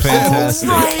 10% Fantastic.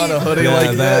 on a hoodie Yeah,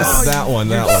 like this? that one.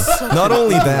 Not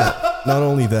only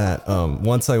that.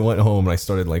 Once I went home and I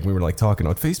started we were talking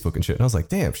on Facebook and shit, and I was like,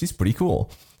 damn, she's pretty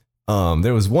cool.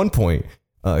 There was one point,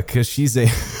 cause she's a,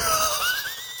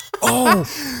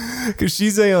 cause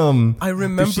she's a, I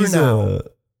remember she's now.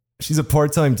 she's a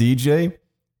part-time DJ.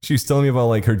 She was telling me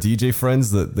about her DJ friends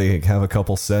that they have a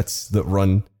couple sets that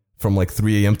run from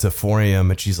 3 a.m. to 4 a.m.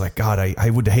 And she's like, God,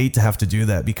 I would hate to have to do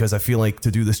that because I feel like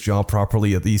to do this job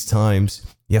properly at these times,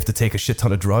 you have to take a shit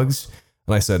ton of drugs.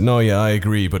 And I said, no, yeah, I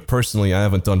agree. But personally, I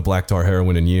haven't done black tar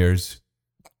heroin in years.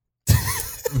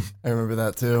 I remember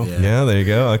that too. Yeah, there you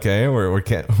go. Okay,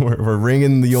 we're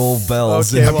ringing the old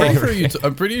bells. Okay,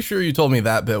 I'm pretty sure you told me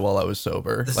that bit while I was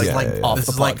sober. This Like, is like off this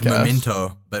the is like podcast.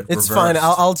 Memento, but It's reversed. fine.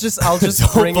 I'll just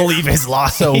bring believe his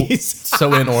lies. So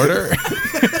in order.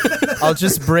 I'll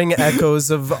just bring echoes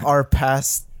of our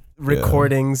past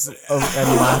recordings and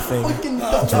laughing.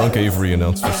 Drunk Avery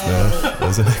announced for Smash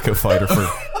as an Echo Fighter for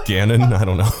Ganon. I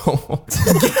don't know.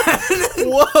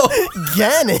 Whoa,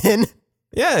 Ganon.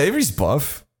 Yeah, Avery's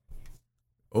buff.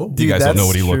 Oh, You guys don't know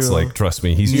what he that's looks true. like. Trust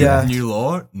me, he's Yeah. new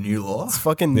law. It's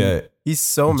fucking. Yeah. He's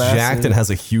so massive. jacked and has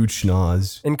a huge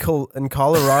schnoz. in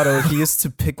Colorado, he used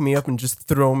to pick me up and just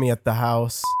throw me at the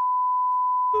house.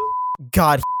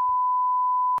 God.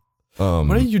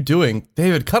 What are you doing?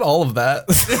 David, cut all of that.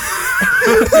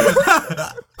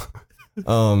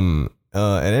 And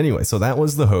anyway, so that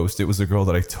was the host. It was a girl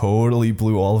that I totally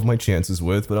blew all of my chances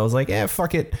with, but I was like, yeah,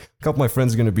 fuck it. A couple of my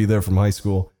friends are going to be there from high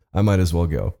school. I might as well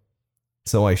go.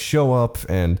 So I show up,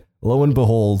 and lo and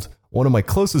behold, one of my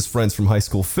closest friends from high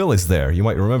school, Phil, is there. You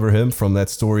might remember him from that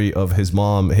story of his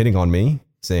mom hitting on me,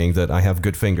 saying that I have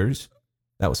good fingers.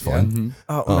 That was fun.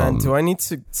 Oh man, do I need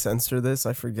to censor this?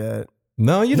 I forget.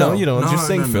 No, you don't. No, Just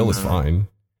saying no, Phil no, is no.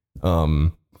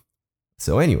 fine.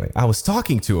 So anyway, I was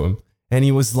talking to him, and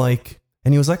he was like,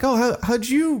 "Oh, how'd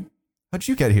you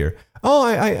get here? Oh,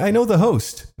 I know the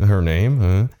host. Her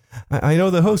name. I know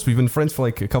the host. We've been friends for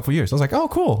like a couple years." I was like, "Oh,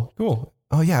 cool.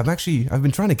 Oh yeah, I've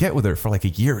been trying to get with her for like a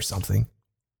year or something."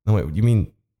 No, wait, you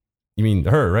mean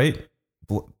her, right?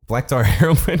 Black Tar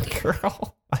Heroin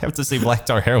Girl. I have to say Black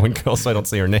Tar Heroin Girl so I don't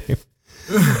say her name.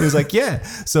 He was like, yeah.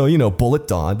 So, bullet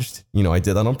dodged. I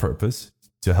did that on purpose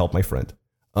to help my friend.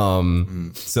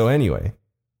 So anyway,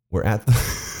 we're at the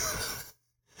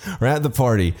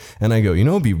party, and I go,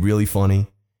 it'd be really funny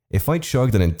if I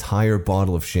chugged an entire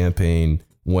bottle of champagne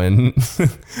when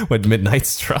midnight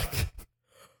struck.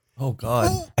 Oh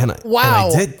God. And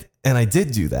I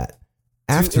did do that.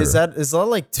 After Is that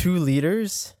like 2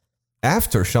 liters?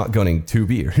 after shotgunning 2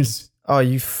 beers. Oh,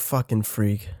 you fucking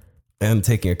freak. And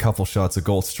taking a couple shots of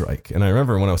Gold Strike. And I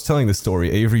remember when I was telling this story,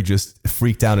 Avery just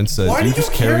freaked out and said, "Do you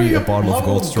just carry a bottle of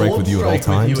Gold Strike with you at all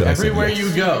times?" And I said, everywhere "Yes."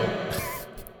 you go.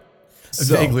 I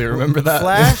vaguely remember that.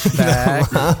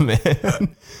 Flashback.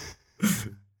 Man.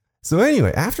 So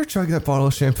anyway, after chugging that bottle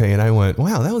of champagne, I went,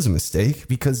 wow, that was a mistake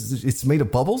because it's made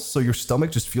of bubbles, so your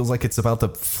stomach just feels like it's about to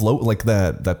float like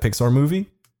that Pixar movie.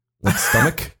 Like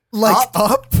stomach. Like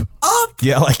up?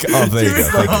 Yeah, like up. There you go.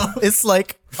 Thank you. It's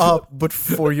like up, but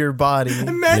for your body.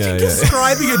 Imagine Yeah.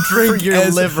 describing a drink For your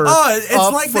as, liver. Oh, it's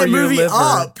Up like for the your movie liver.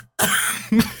 Up.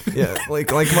 Yeah,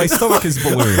 like my stomach is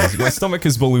balloons. My stomach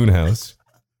is Balloon House.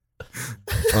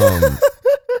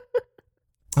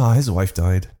 His wife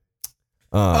died.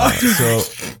 So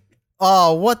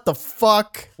Oh, what the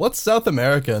fuck? What's South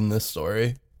America in this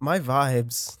story? My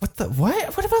vibes.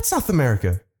 what about South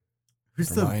America? Who's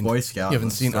the Never mind. Boy Scout? You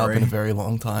haven't seen Up in a very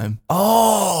long time.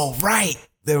 Oh, right.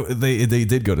 They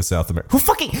did go to South America.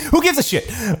 Who gives a shit?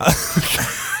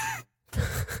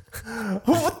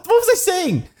 What was I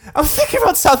saying? I'm thinking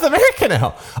about South America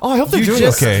now. Oh, I hope they're doing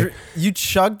okay. You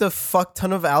chugged a fuck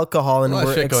ton of alcohol and A lot of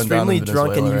were shit going down extremely in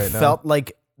drunk, and you Venezuela right now. felt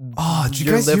like Oh, did you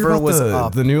your guys hear liver about was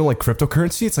up. the new like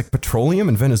cryptocurrency? It's like petroleum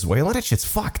in Venezuela. That shit's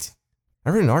fucked. I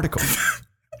read an article.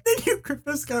 The new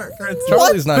cryptocurrency.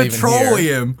 Charlie's not even here.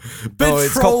 Petroleum. Oh,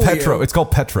 it's called Petroleum. Petro. It's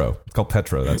called Petro. It's called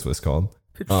Petro. That's what it's called.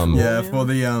 Yeah, for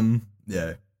the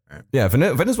yeah. Yeah,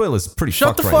 Venezuela's pretty Shut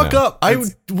fucked the right fuck now. up. I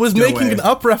was go making away. an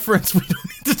Up reference. We don't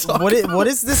need to talk. what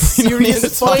is this We don't need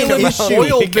serious to talk fucking about issue?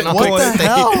 oil making bit. oil What the state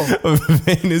hell? of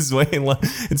Venezuela.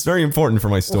 It's very important for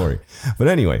my story. But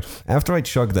anyway, after I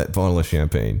chugged that bottle of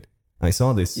champagne, I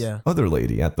saw this other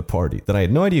lady at the party that I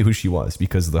had no idea who she was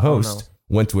because the host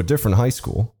went to a different high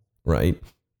school, right?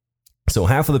 So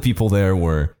half of the people there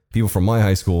were people from my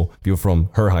high school, people from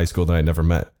her high school that I'd never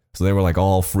met. So they were like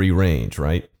all free range,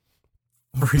 right?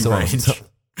 So I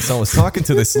was talking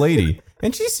to this lady,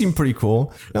 and she seemed pretty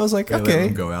cool. And I was like, Let okay,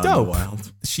 them go out in the dope.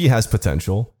 wild. She has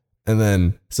potential. And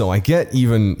then, so I get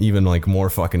even like more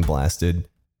fucking blasted.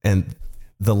 And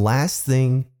the last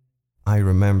thing I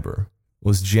remember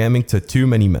was jamming to Too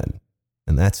Many Men.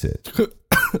 And that's it.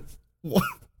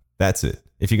 That's it.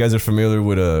 If you guys are familiar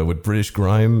with British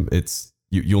grime, it's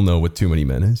you'll know what Too Many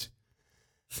Men is.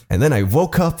 And then I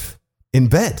woke up in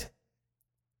bed.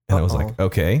 And I was like,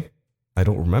 okay, I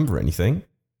don't remember anything,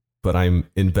 but I'm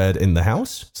in bed in the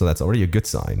house, so that's already a good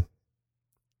sign.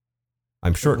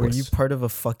 I'm shirtless. Were you part of a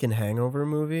fucking hangover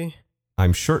movie?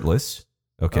 I'm shirtless.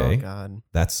 Okay. Oh god.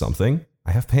 That's something.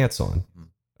 I have pants on.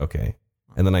 Okay.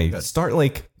 And then I start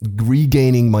like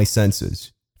regaining my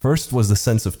senses. First was the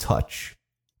sense of touch.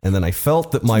 And then I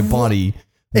felt that my body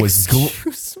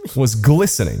was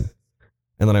glistening.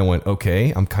 And then I went,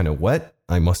 okay, I'm kind of wet.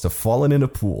 I must have fallen in a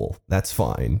pool. That's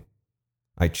fine.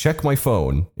 I check my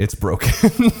phone. It's broken.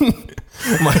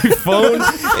 My phone.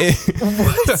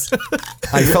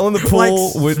 I fell in the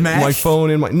pool with my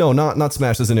phone in my. No, not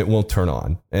smashed, as in it won't turn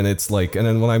on. And it's like, and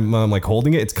then when I'm like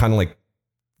holding it, it's kind of like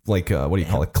what do you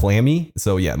call it? Clammy.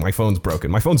 So yeah, my phone's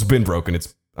broken. My phone's been broken.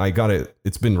 I got it.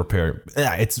 It's been repaired.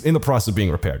 Yeah, it's in the process of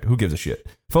being repaired. Who gives a shit?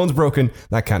 Phone's broken.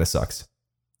 That kind of sucks.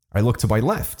 I look to my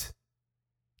left.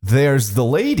 There's the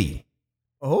lady.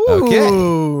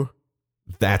 Oh. Okay.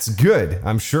 That's good.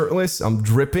 I'm shirtless. I'm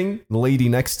dripping. The lady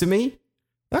next to me.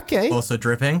 Okay. Also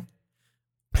dripping.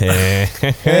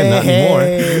 Not anymore.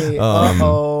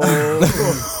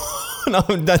 No,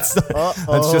 that's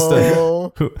just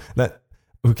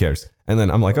who cares? And then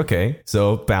I'm like, okay,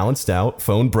 so balanced out,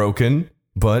 phone broken,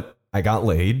 but I got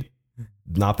laid.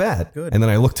 Not bad. Good. And then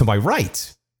I look to my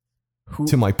right.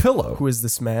 To my pillow. Who is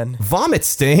this man? Vomit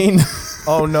stain.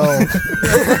 Oh no.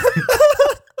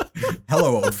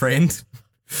 Hello, old friend.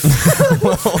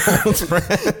 Old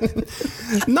friend.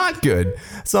 Not good.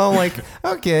 So I'm like,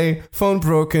 okay, phone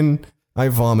broken. I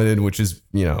vomited, which is,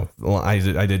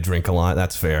 I did drink a lot.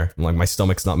 That's fair. Like my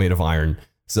stomach's not made of iron.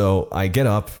 So I get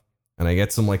up and I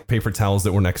get some like paper towels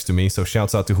that were next to me. So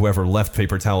shouts out to whoever left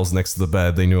paper towels next to the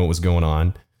bed. They knew what was going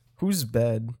on. Whose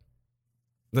bed?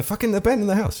 The bed in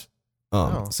the house.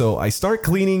 So I start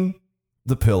cleaning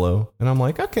the pillow and I'm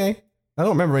like, okay, I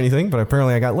don't remember anything, but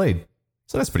apparently I got laid.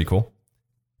 So that's pretty cool.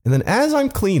 And then as I'm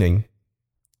cleaning,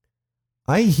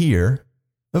 I hear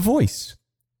a voice.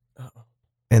 Uh-oh.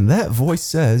 And that voice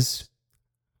says,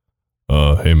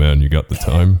 hey man, you got the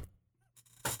time?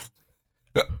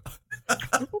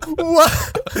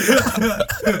 What?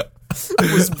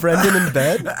 Was Brendan in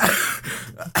bed?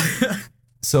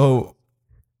 So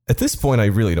at this point, I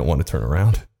really don't want to turn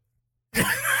around.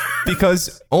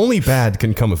 Because only bad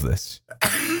can come of this.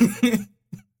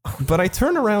 But I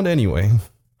turn around anyway.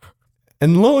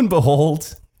 And lo and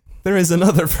behold, there is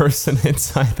another person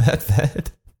inside that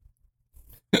bed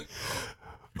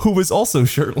who was also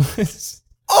shirtless.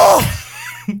 Oh!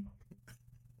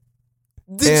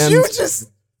 Did you just...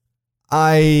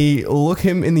 I look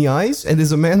him in the eyes, and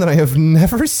is a man that I have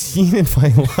never seen in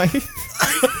my life.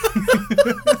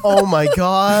 Oh my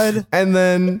god. And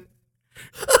then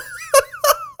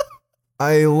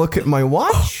I look at my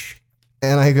watch,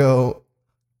 and I go,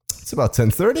 it's about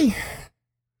 10:30.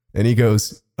 And he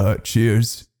goes,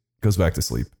 cheers. Goes back to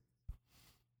sleep.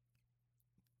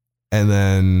 And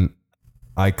then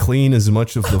I clean as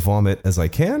much of the vomit as I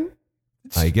can.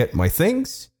 I get my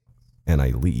things, and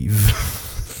I leave.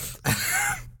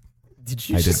 Did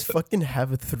you fucking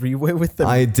have a three-way with them?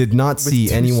 I did not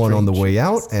see anyone on the way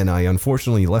out, and I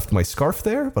unfortunately left my scarf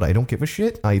there, but I don't give a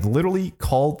shit. I literally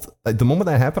called, the moment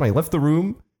that happened, I left the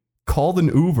room, called an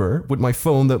Uber with my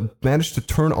phone that managed to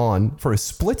turn on for a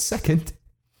split second,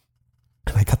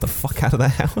 and I got the fuck out of the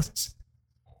house.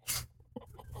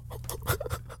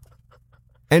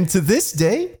 And to this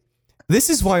day, this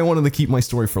is why I wanted to keep my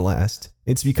story for last.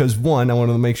 It's because, one, I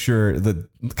wanted to make sure that,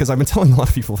 because I've been telling a lot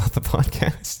of people about the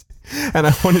podcast, and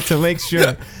I wanted to make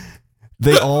sure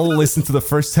they all listened to the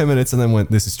first 10 minutes and then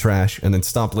went, this is trash, and then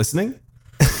stopped listening.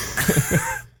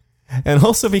 And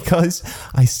also because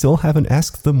I still haven't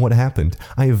asked them what happened.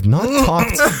 I have not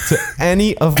talked to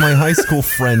any of my high school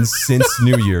friends since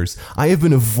New Year's. I have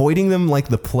been avoiding them like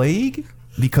the plague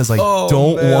because I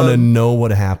don't want to know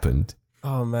what happened.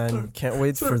 Oh man, can't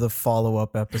wait for the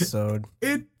follow-up episode.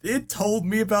 It told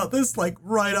me about this like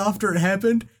right after it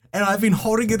happened, and I've been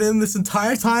holding it in this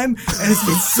entire time, and it's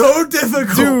been so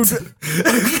difficult. Dude.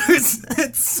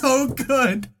 It's so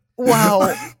good.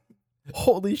 Wow.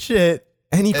 Holy shit.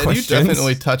 Any questions? You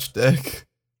definitely touched dick.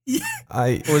 Yeah.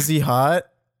 Was he hot?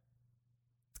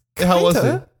 How was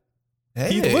he?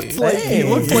 Hey, he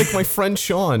looked like my friend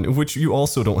Sean, which you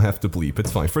also don't have to bleep.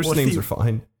 It's fine. First names are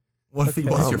fine. What if he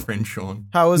was your friend Sean?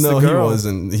 How was the girl? No, he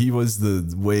wasn't. He was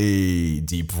the way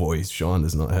deep voice. Sean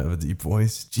does not have a deep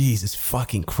voice. Jesus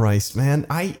fucking Christ, man.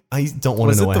 I don't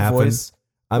want to know what happened. Voice?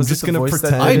 I'm just going to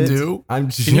pretend. I do. I'm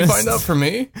just, Can you find out for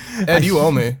me? Ed, you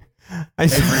owe me.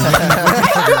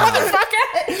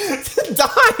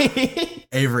 Die.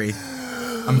 Avery,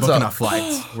 I'm booking our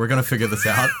flights. We're going to figure this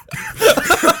out.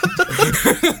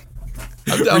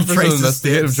 I'm down for some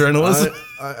investigative journalism.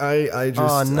 I just,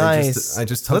 oh, nice. I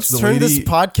just touched the Let's turn lady. this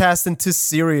podcast into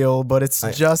Serial, but it's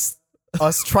just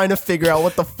us trying to figure out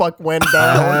what the fuck went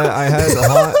down.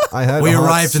 We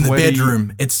arrived in the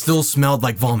bedroom. It still smelled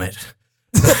like vomit.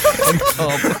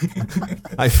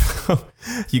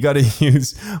 You gotta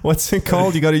use, what's it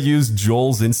called? You gotta use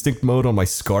Joel's instinct mode on my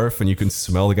scarf and you can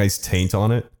smell the guy's taint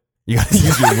on it. You gotta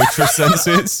use your Witcher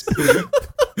senses.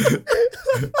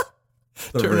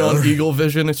 Turn on Eagle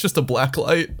Vision. It's just a black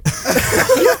light.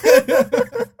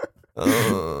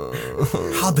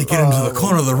 How'd they get into the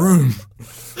corner of the room?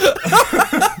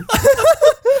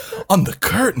 On the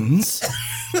curtains.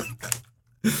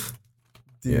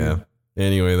 Yeah.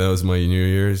 Anyway, that was my New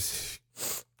Year's.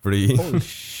 Pretty. Holy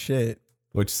shit.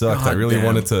 Which sucked. God I really damn.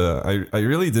 wanted to. I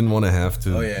really didn't want to have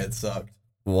to Oh yeah, it sucked.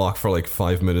 walk for like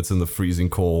 5 minutes in the freezing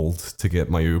cold to get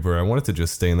my Uber. I wanted to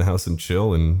just stay in the house and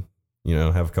chill and, you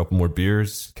know, have a couple more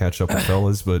beers, catch up with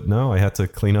fellas. But no, I had to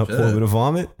clean up a little bit of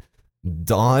vomit,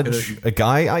 dodge a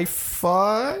guy I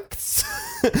fucked.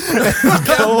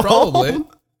 Yeah, probably.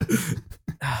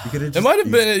 It It might have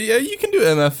been. Yeah, you can do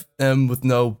MFM with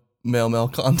no male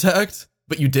contact,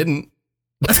 but you didn't.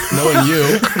 Knowing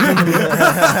you,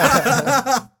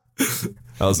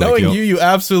 I was knowing like, yo, you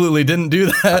absolutely didn't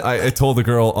do that. I told the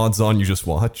girl, odds on you just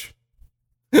watch.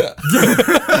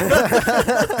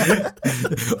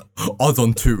 Odds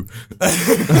on 2.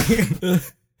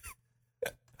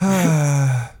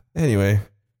 Anyway,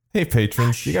 hey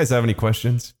patrons, you guys have any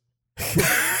questions?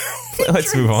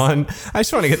 Let's move on. I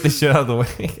just want to get this shit out of the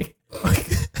way.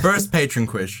 First patron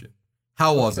question.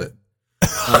 How was it?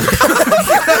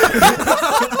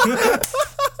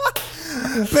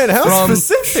 Man, how From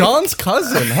specific? Sean's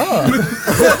cousin, huh?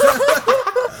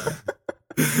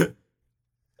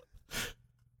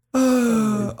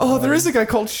 Oh, there is a guy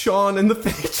called Sean in the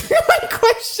Patreon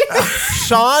question.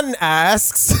 Sean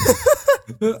asks.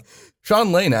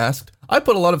 Sean Lane asked, I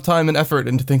put a lot of time and effort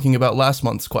into thinking about last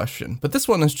month's question, but this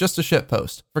one is just a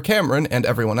shitpost. For Cameron and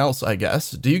everyone else, I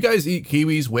guess, do you guys eat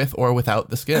kiwis with or without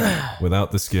the skin?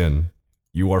 Without the skin.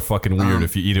 You are fucking weird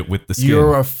if you eat it with the skin.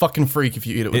 You're a fucking freak if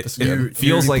you eat it with the It skin.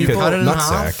 feels like a cut it in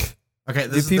nutsack. half. Okay,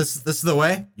 this is the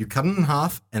way. You cut it in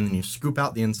half, and then you scoop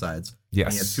out the insides. And you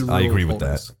have Yes, 2 I little agree with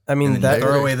holders. that. I mean, And then you that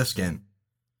throw away the skin.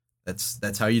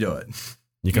 That's how you do it.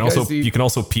 You can You guys also eat- you can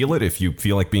also peel it if you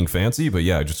feel like being fancy, but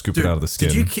yeah, just scoop it out of the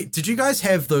skin. Did you guys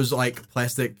have those like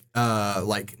plastic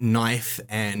like knife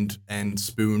and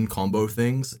spoon combo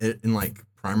things in like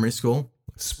primary school?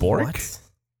 Spork?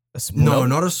 No,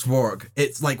 not a spork.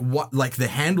 It's like like the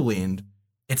handle end.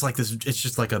 It's like this. It's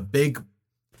just like a big.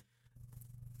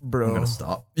 bro. I'm gonna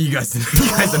stop. You guys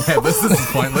didn't have this. This is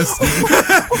pointless.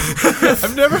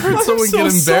 I've never heard someone so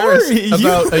get embarrassed sorry.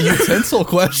 about a utensil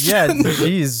question. Yeah,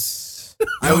 jeez.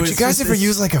 Did you guys ever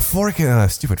use like a fork?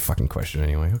 Stupid fucking question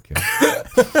anyway. Okay.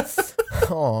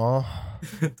 Aw.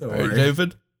 Don't All right, worry.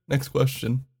 David, next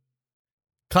question.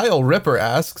 Kyle Ripper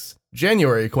asks,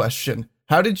 January question.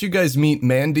 How did you guys meet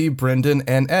Mandy, Brendan,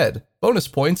 and Ed? Bonus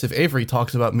points if Avery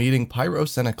talks about meeting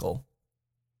Pyrocynical.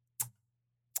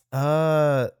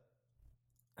 How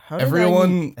did I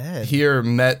Everyone meet Ed? here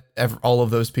met all of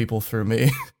those people through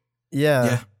me. Yeah.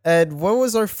 Yeah. Ed, what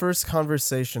was our first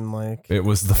conversation like? It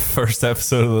was the first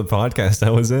episode of the podcast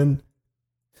I was in.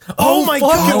 Oh my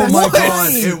god! Oh that's my right. god!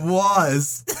 It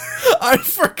was. I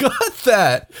forgot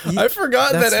that. I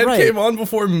forgot that that's Ed right. came on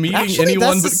before meeting Actually,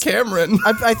 anyone that's but Cameron.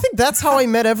 I think that's how I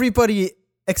met everybody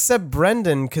except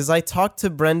Brendan, because I talked to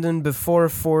Brendan before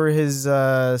for his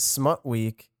smut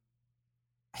week.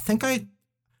 I think I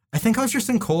was just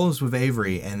in calls with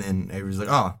Avery, and then Avery's like,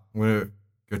 "Oh, I'm gonna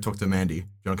go talk to Mandy. You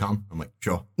wanna come?" I'm like,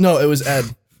 "Sure." No, it was Ed.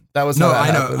 That was No, how that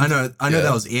I know, happened. I know Yeah.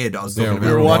 that was Ed. I was Yeah, talking We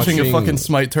about. were watching a watching- fucking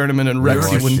Smite tournament and were Rexy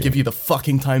wouldn't watching- give you the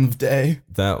fucking time of day.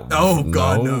 That Oh,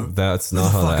 God, no. That's Who not the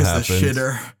how fuck that is the happened.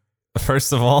 shitter?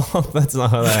 First of all, that's not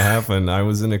how that happened. I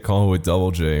was in a call with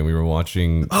Double J and we were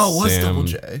watching Oh, what's Sam. Double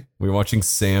J? We were watching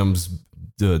Sam's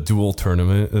duel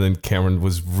tournament, and then Cameron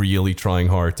was really trying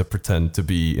hard to pretend to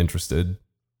be interested.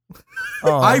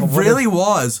 Oh, I what really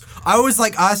was. I was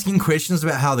like asking questions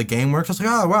about how the game works. I was like,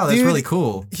 "Oh wow, that's Dude, really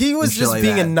cool." he was and shit just like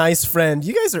being a that. nice friend.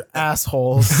 You guys are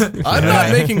assholes. I'm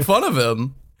not making fun of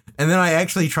him. And then I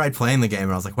actually tried playing the game,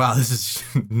 and I was like, "Wow, this is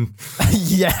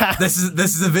Yeah. this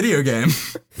is a video game."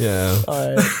 Yeah.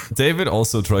 All right. David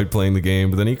also tried playing the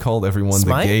game, but then he called everyone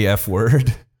Smite? the gay F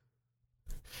word.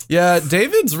 Yeah,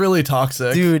 David's really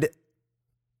toxic. Dude.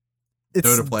 It's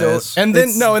Dota players. And then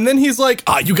it's- and then he's like,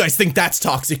 you guys think that's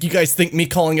toxic. You guys think me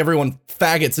calling everyone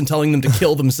faggots and telling them to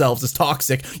kill themselves is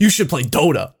toxic. You should play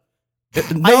Dota.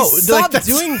 No, I stopped that's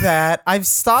doing that. I've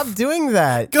stopped doing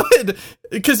that. good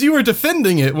because you were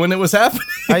defending it when it was happening.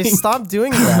 I stopped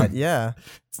doing that. Yeah.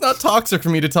 It's not toxic for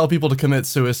me to tell people to commit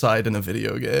suicide in a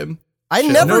video game. I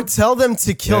shit. never tell them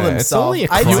to kill Yeah, it's themselves. only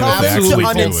a I crime tell to them to actually do it.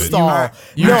 uninstall.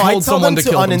 You No, I told tell someone them to to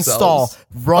kill uninstall. themselves.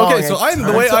 Wrong. Okay, so I the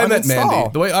tell way them to I met Mandy,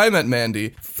 uninstall. the way I met Mandy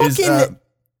is Fucking-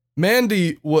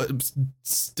 Mandy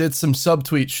did some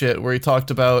subtweet shit where he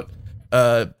talked about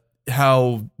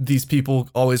how these people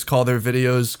always call their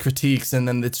videos critiques and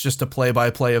then it's just a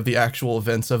play-by-play of the actual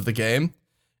events of the game.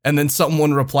 And then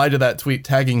someone replied to that tweet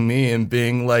tagging me and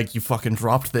being like, "You fucking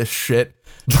dropped this shit."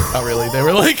 Not really. They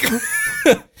were like,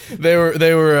 they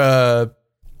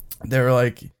were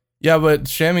like, "Yeah, but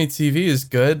Shammy TV is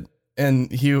good."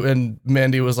 And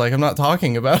Mandy was like, "I'm not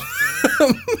talking about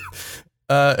him."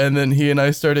 And then he and I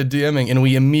started DMing, and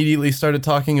we immediately started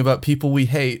talking about people we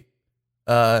hate,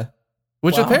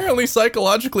 which apparently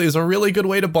psychologically is a really good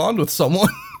way to bond with someone.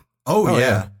 Oh,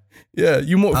 yeah. Yeah,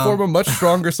 you form a much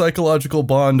stronger psychological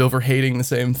bond over hating the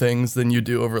same things than you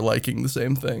do over liking the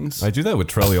same things. I do that with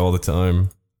Trelly all the time.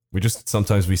 We just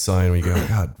sometimes we sigh and we go,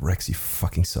 "God, Rexy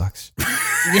fucking sucks."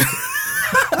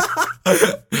 All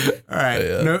right.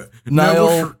 Yeah.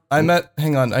 Noble Niall,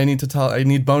 hang on, I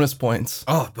need bonus points.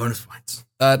 Oh, bonus points.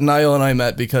 Niall and I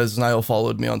met because Niall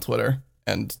followed me on Twitter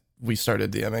and we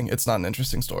started DMing. It's not an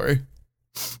interesting story.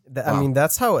 I mean,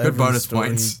 that's how Good every bonus story,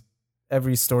 points.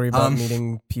 every story about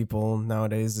meeting people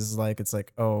nowadays is like, it's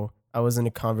like, oh, I was in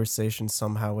a conversation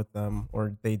somehow with them,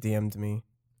 or they DM'd me.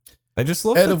 I just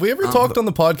love Ed, that- have we ever talked on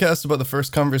the podcast about the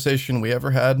first conversation we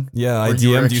ever had? Yeah, I Where you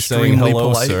were DM'd you saying extremely hello,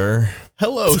 polite? sir.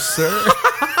 Hello, sir.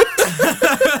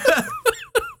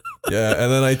 Yeah,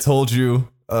 and then I told you,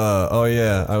 oh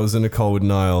yeah, I was in a call with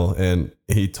Niall, and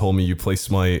he told me you play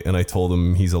Smite, and I told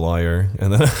him he's a liar,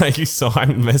 and then I'm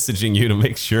messaging you to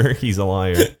make sure he's a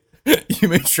liar. You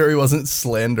made sure he wasn't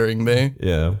slandering me.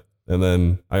 Yeah, and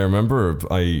then I remember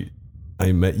I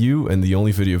met you, and the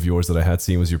only video of yours that I had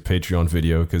seen was your Patreon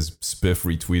video because Spiff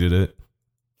retweeted it.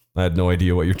 I had no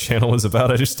idea what your channel was about.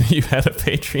 I just knew you had a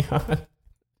Patreon.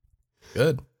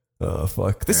 Good. Oh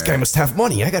fuck! This guy must have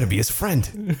money. I gotta be his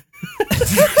friend.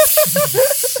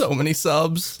 So many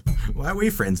subs. Why are we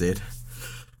friends, Ed?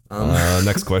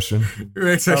 Next question.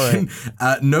 Next question.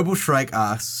 Noble Shrike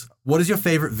asks, "What is your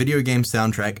favorite video game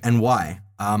soundtrack and why?"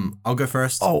 I'll go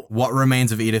first. Oh. What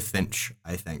Remains of Edith Finch,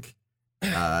 I think.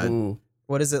 Ooh.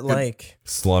 What is it like?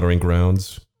 Slaughtering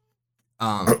Grounds.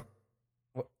 What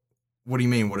do you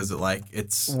mean? What is it like?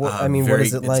 It's What, very, what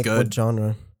is it it's like? Good. What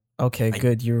genre? Okay,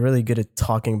 good. You're really good at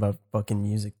talking about fucking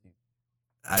music.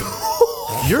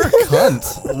 You're a cunt.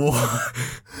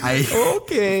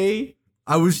 Okay.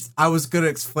 I was gonna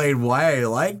explain why I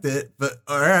liked it, but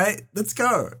all right, let's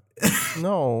go.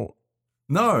 No.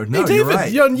 No, Hey, you're David,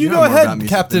 right. you know go more about ahead,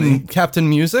 music than me. Captain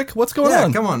Music. What's going Yeah,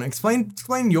 on? come on. Explain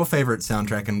your favorite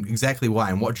soundtrack and exactly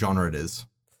why and what genre it is.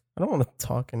 I don't want to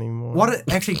talk anymore.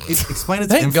 Explain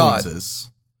its Thank God. influences.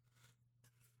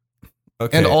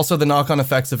 Okay. And also the knock-on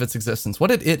effects of its existence. What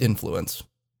did it influence?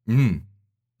 Mm.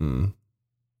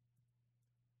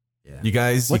 You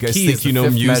guys What key think is you the know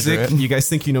fifth music? measure? You guys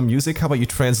think you know music? How about you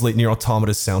translate Nier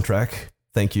Automata's soundtrack?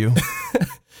 Thank you.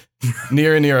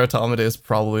 Nier and Nier Automata is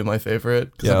probably my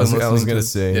favorite. 'cause Yeah, I've I was been gonna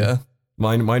listening say. Yeah.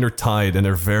 Mine are tied, and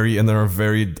they're on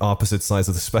very opposite sides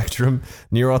of the spectrum.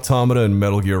 Nier Automata and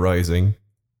Metal Gear Rising.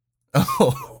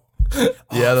 Oh.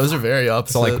 Yeah, those are very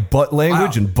opposite. So like butt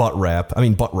language and butt rap. I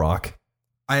mean butt rock.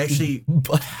 I actually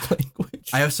butt language.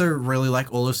 I also really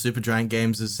like all of Supergiant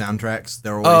Games' soundtracks.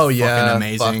 They're always fucking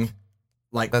amazing. fuck.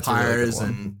 Like That's a really good Pyres one.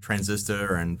 and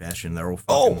Transistor and Bastion, they're all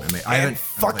fucking amazing. I haven't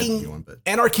played the new one, but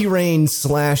Anarchy Reign /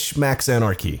 Max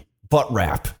Anarchy. Butt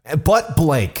rap. Butt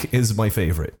blank is my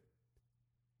favorite.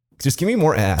 Just give me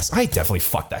more ass. I definitely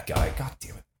fucked that guy. God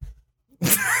damn it.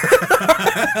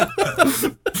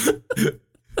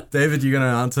 David, you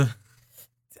gonna answer?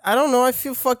 I don't know. I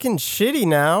feel fucking shitty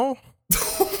now.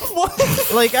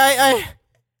 Like I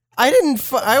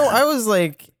didn't. I was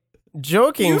like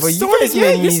joking, but you guys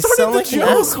made me sound like an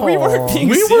asshole. We weren't being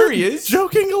We serious. were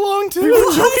joking along too. We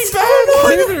were joking back.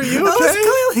 David, are you That okay? was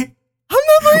clearly. I'm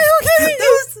not fucking okay.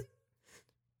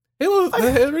 Halo,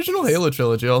 the original Halo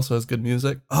trilogy also has good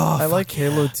music. Oh, I like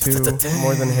Halo 2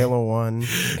 more than Halo 1.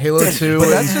 Halo 2 But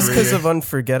and that's just because 3. of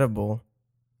Unforgettable.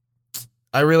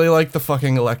 I really like the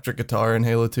fucking electric guitar in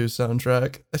Halo 2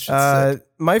 soundtrack. That shit's sick.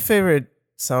 My favorite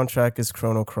soundtrack is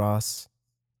Chrono Cross.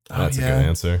 That's a yeah. good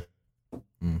answer.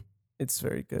 It's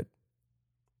very good.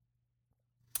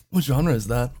 What genre is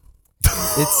that?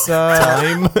 It's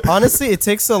honestly, it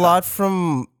takes a lot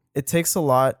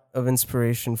of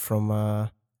inspiration from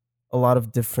a lot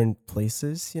of different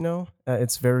places, you know?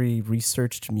 It's very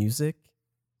researched music.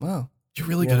 Wow. You're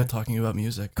really good at talking about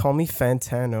music. Call me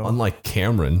Fantano. Unlike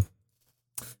Cameron.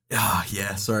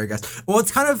 Yeah, sorry guys. Well,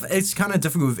 it's kind of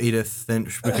difficult with Edith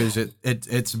Finch because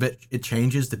it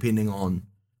changes depending on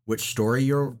which story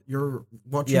you're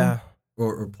watching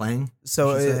or playing. So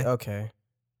okay.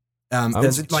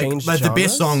 Does it change like the genres?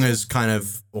 best song is kind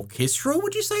of orchestral,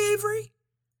 would you say, Avery?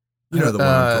 You know the one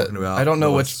I'm talking about. I don't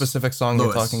know Lewis. which specific song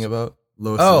you're talking about.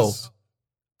 Lewis.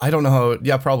 I don't know how.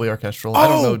 Yeah, probably orchestral. I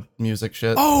don't know music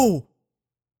shit. Oh,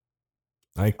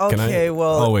 Wait, Kingdom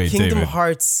David.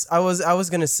 Hearts. I was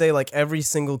gonna say like every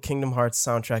single Kingdom Hearts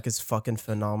soundtrack is fucking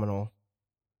phenomenal.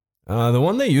 The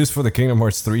one they used for the Kingdom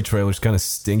Hearts 3 trailer is kind of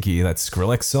stinky. That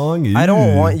Skrillex song. I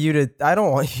don't want you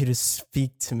to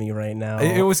speak to me right now.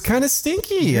 It was kind of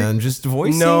stinky and just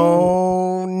voicing.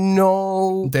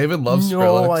 No. David loves No,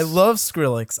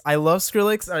 Skrillex. I love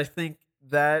Skrillex. I think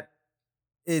that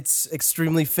it's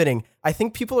extremely fitting. I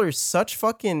think people are such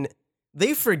fucking.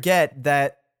 They forget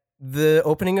that the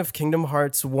opening of Kingdom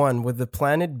Hearts 1 with the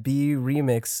Planet B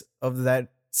remix of that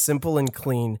Simple and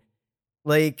Clean,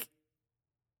 like,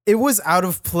 it was out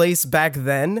of place back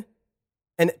then,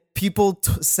 and people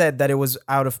said that it was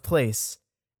out of place.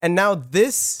 And now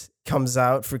this comes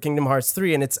out for Kingdom Hearts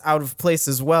 3, and it's out of place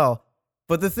as well.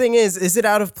 But the thing is it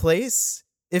out of place?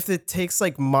 If it takes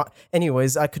like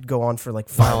anyways, I could go on for like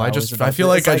 5 hours. I feel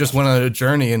like I just went on a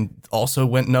journey and also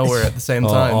went nowhere at the same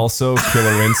time. Also,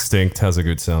 Killer Instinct has a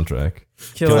good soundtrack.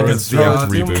 Killer Instinct Doom,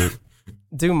 reboot.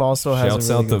 Doom also has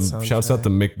a really good soundtrack. Shouts out to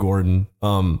Mick Gordon.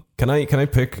 Can I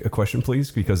pick a question,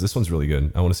 please? Because this one's really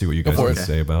good. I want to see what you guys have to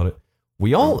say about it.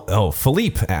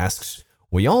 Philippe asks,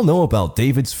 we all know about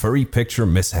David's furry picture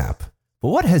mishap, but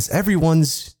what has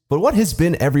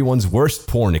been everyone's worst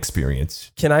porn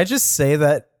experience? Can I just say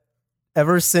that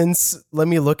ever since, let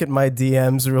me look at my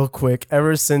DMs real quick.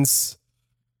 Ever since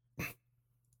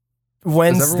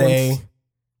Wednesday,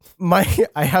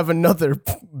 I have another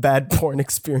bad porn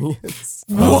experience.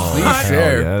 Please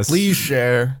share. Yes. Please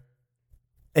share.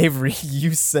 Avery,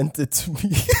 you sent it to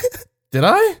me. Did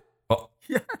I? Oh.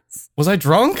 Yes. Was I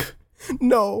drunk?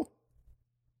 No.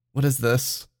 What is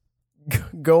this?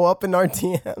 Go up in our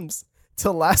DMs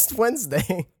till last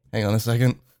Wednesday. Hang on a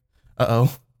second.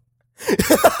 Uh-oh.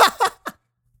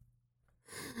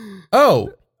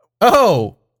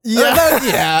 Oh.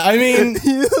 Yeah, I mean...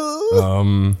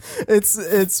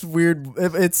 It's weird.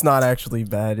 It's not actually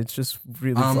bad. It's just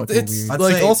really fucking it's weird.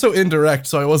 like also indirect,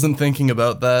 so I wasn't thinking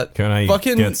about that. Can I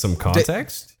get some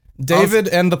context? David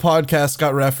and the podcast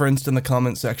got referenced in the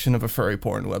comment section of a furry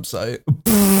porn website.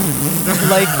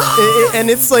 Like, and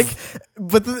it's like,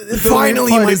 but the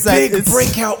Finally, my my big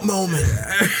breakout moment.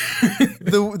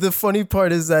 The funny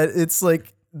part is that it's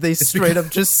like they straight up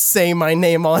just say my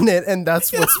name on it, and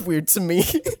that's what's weird to me.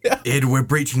 Ed, we're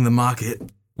breaching the market.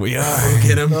 We are.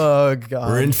 Get him. Oh god,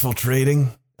 We're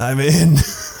infiltrating. I'm in.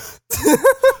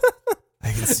 I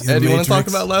can see Ed, the you want to talk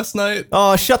Matrix. about last night?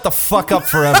 Oh, shut the fuck up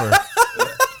forever.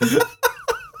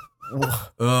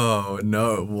 Oh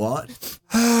no! What?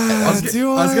 I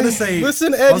was gonna say.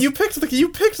 Listen, Ed, you picked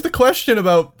the question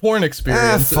about porn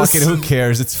experiences. Fuck it, who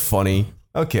cares? It's funny.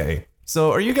 Okay,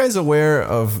 so are you guys aware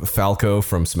of Falco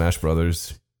from Smash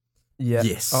Brothers? yeah.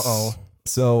 Yes.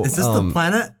 So Is this the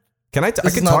planet? Can I? This I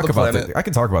is can not talk the about planet. this. I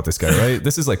can talk about this guy, right?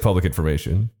 This is like public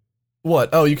information. What?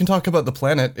 Oh, you can talk about the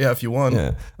planet, yeah, if you want.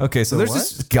 Yeah. Okay, so there's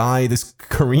this guy, this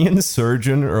Korean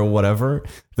surgeon or whatever,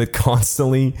 that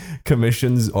constantly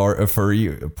commissions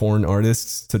furry porn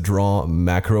artists to draw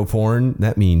macro porn.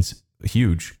 That means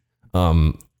huge.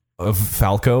 Of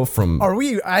Falco from. Are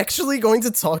we actually going to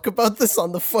talk about this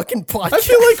on the fucking podcast? I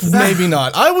feel like maybe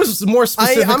not. I was more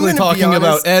specifically gonna be talking honest.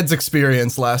 about Ed's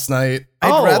experience last night.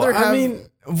 I'd rather have. I mean,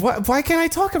 why can't I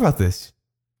talk about this?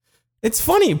 It's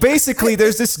funny. Basically,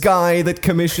 there's this guy that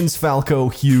commissions Falco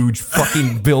huge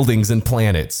fucking buildings and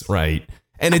planets, right?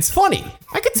 And it's funny.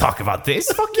 I could talk about this.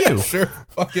 Fuck you. Sure,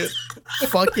 fuck it.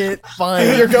 Fuck it.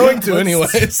 Fine. You're going to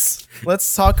anyways.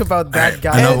 Let's talk about that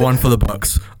guy. Another one for the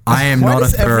books. I am Why not a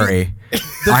does every- furry.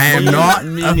 I am not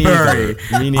a furry.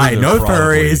 Me neither, I know probably.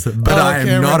 furries, but I am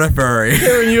Cameron. not a furry.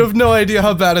 Aaron, you have no idea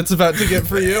how bad it's about to get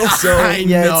for you. So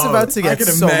yeah, it's about to get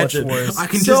so much worse. I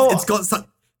can So- just. It's got.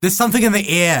 There's something in the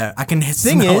air. I can Thing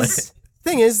smell is,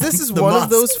 it. this is The one musk. of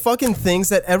those fucking things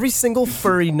that every single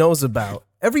furry knows about.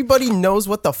 Everybody knows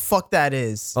what the fuck that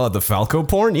is. Oh, the Falco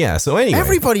porn? Yeah, so anyway.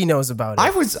 Everybody knows about it. I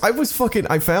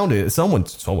found it. Someone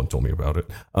told me about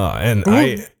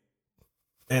it.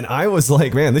 And I was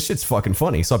like, man, this shit's fucking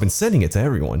funny. So I've been sending it to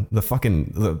everyone.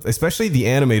 Especially the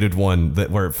animated one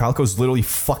where Falco's literally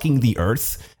fucking the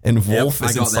earth and Wolf I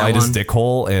is got inside that his one. dick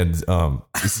hole and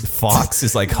Fox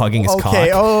is like hugging his cock.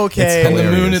 Okay. And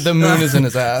hilarious. the moon is in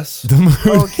his ass.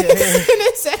 Okay.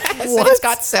 What? It's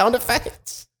got sound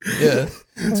effects. Yeah.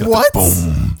 What?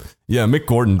 Boom. Yeah, Mick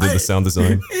Gordon did the sound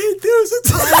design.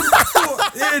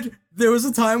 There was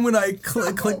a time when I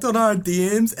clicked on our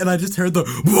DMs and I just heard the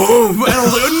boom, and I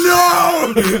was like,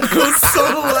 no! It was so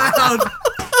loud.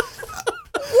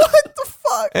 What the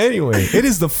fuck? Anyway, it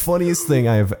is the funniest thing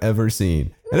I have ever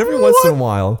seen. And every once in a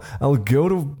while, I'll go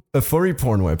to a furry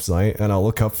porn website and I'll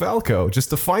look up Falco just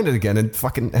to find it again and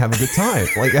fucking have a good time.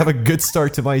 Like, have a good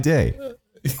start to my day.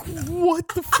 What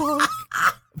the fuck?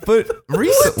 But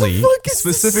recently,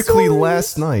 specifically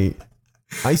last night,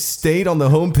 I stayed on the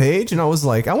homepage and I was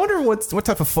like, I wonder what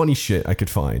type of funny shit I could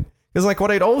find. Because like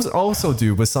what I'd also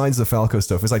do besides the Falco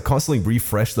stuff is I'd constantly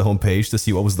refresh the homepage to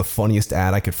see what was the funniest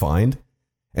ad I could find.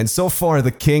 And so far,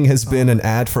 the king has been an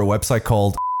ad for a website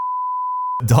called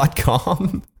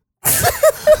 .com.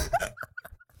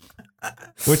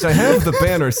 Which I have the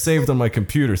banner saved on my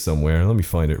computer somewhere. Let me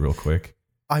find it real quick.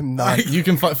 I'm not. You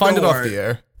can find it off the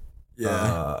air.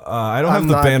 Yeah. I don't have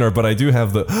the banner, but I do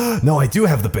have the. No, I do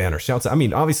have the banner. Shouts! I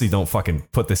mean, obviously, don't fucking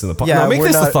put this in the. Yeah, no, make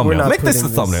this the thumbnail. Make this the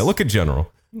this. thumbnail. Look at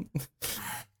general.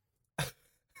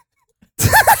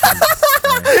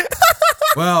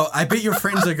 Well, I bet your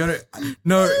friends are gonna.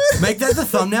 No, make that the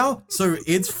thumbnail so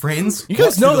Ed's friends. You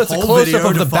guys know that's a close up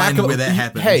of the back of where that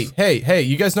happens. Hey!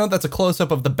 You guys know that's a close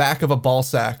up of the back of a ball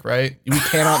sack, right? We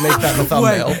cannot make that the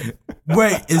thumbnail.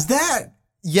 Wait, is that?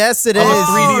 Yes, it Of is. a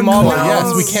 3D model. no.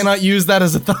 Yes, we cannot use that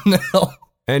as a thumbnail.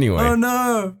 Anyway. Oh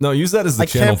no! No, use that as the I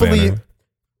channel can't believe, banner.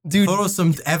 dude. Photo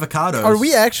some avocados. Are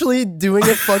we actually doing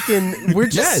a fucking? We're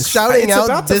just Yes, shouting it's out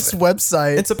about to- this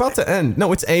website. It's about to end.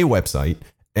 No, it's a website.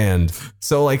 And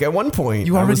so, like, at one point,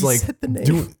 You I was already like, said the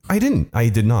name. I didn't. I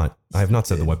did not. I have not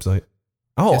said the website.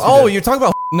 Oh, you're talking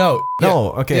about. No.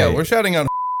 No, okay. Yeah, we're shouting out.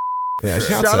 Yeah,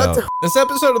 Shout out to. This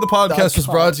episode of the podcast was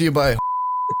 .com. brought to you by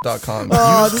 .com.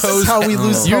 Oh, this is how we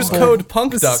lose. Use Humble.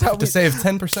 code This is how PUNKDUCK to we- save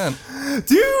 10%.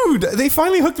 Dude, they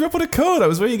finally hooked me up with a code. I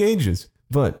was waiting ages.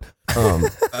 But,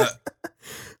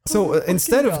 so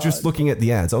instead of just looking at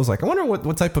the ads, I was like, I wonder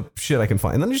what type of shit I can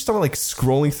find. And then I just started like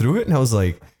scrolling through it and I was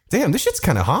like, damn, this shit's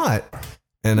kind of hot.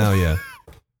 And now, yeah.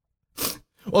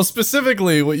 Well,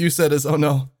 specifically, what you said is, oh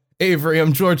no, Avery,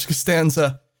 I'm George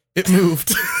Costanza. It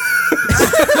moved.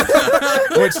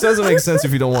 Which doesn't make sense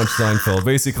if you don't watch Seinfeld.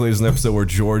 Basically, there's an episode where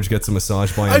George gets a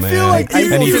massage by a I man. feel like and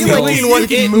people he feel feels- like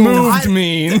what it moved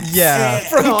means. Yeah.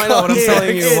 No, I know, but I'm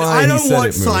telling you why I he don't said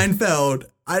watch it moved. Seinfeld.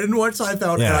 I didn't watch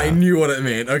Seinfeld, Yeah. and I knew what it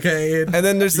meant. Okay. And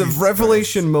then there's the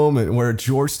revelation moment where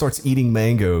George starts eating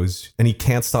mangoes and he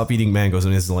can't stop eating mangoes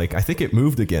and is like, I think it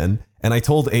moved again. And I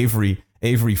told Avery,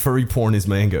 furry porn is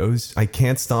mangoes. I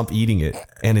can't stop eating it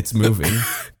and it's moving.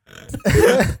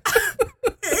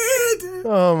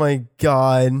 Oh my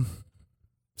god.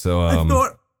 So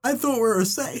I thought we were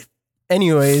safe.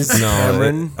 Anyways, no,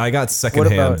 Cameron, I got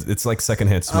secondhand. about- It's like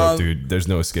secondhand smoke, dude. There's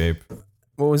no escape.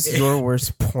 what was your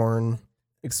worst porn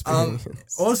experience?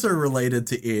 Also related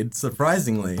to Ed,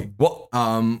 surprisingly. Well,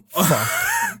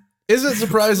 Is it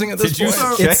surprising at this did you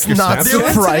point? check It's your not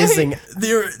Snapchat? surprising.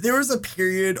 There was a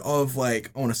period of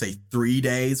like, I want to say 3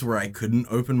 days where I couldn't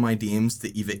open my DMs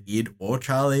to either Ed or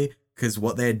Charlie because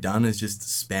what they had done is just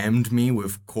spammed me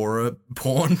with Cora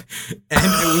porn, and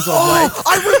it was on like,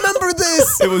 I remember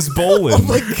this. It was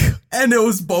Bolin. and it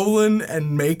was Bolin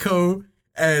and Mako,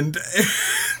 and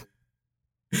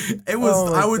it was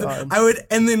Oh my I would,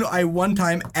 and then I one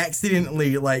time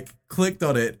accidentally like clicked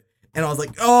on it, and I was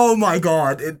like, oh my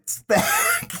god, it's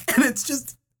back, and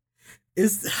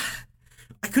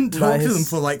I couldn't talk to them Nice.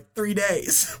 for like 3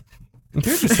 days. You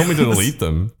just told me to delete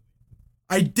them.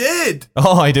 I did.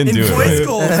 Oh, I didn't In do voice it.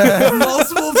 calls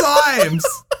multiple times.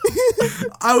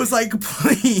 I was like,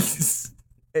 please.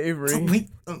 Avery, delete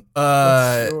them.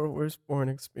 what's your worst porn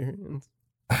experience?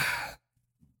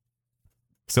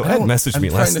 So Ed messaged I'm me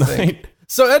trying last to think. night.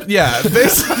 So Ed, yeah,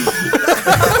 basically.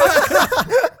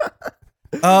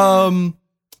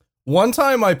 One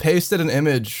time I pasted an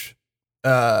image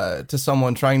to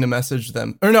someone trying to message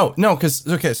them. Or no, because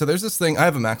okay, so there's this thing. I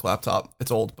have a Mac laptop.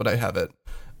 It's old, but I have it.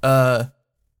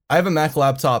 I have a Mac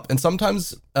laptop, and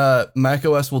sometimes Mac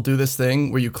OS will do this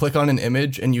thing where you click on an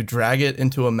image and you drag it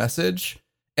into a message,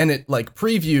 and it like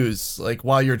previews like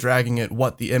while you're dragging it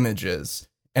what the image is,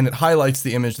 and it highlights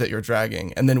the image that you're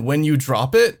dragging, and then when you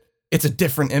drop it, it's a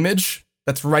different image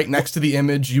that's right next to the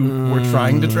image you were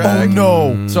trying to drag.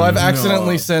 Oh no! So I've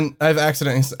accidentally sent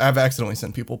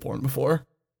people porn before,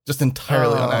 just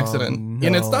entirely on accident,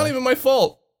 and it's not even my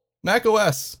fault. Mac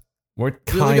OS. What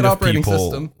Really kind good of operating people,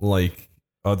 system. like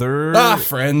other...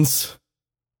 Friends.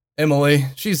 Emily,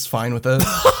 she's fine with it.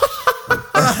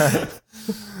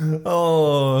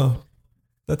 Oh,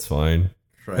 that's fine.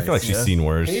 I feel like she's seen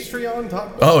worse.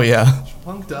 Oh yeah.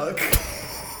 Punk duck.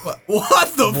 What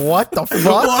the What the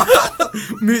fuck?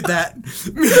 fuck? Mute that.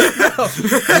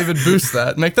 David, boost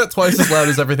that. Make that twice as loud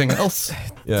as everything else.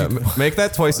 Yeah, make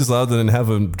that twice as loud, and then have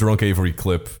a drunk Avery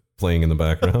clip playing in the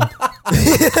background.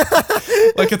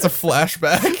 Like it's a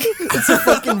flashback. It's a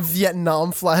fucking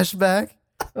Vietnam flashback.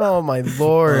 Oh my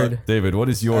lord. David, what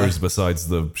is yours besides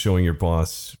the showing your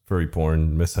boss furry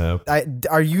porn mishap?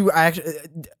 Are you actually?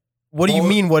 What do you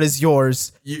mean? What is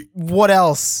yours? What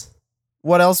else?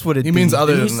 What else would it He be? means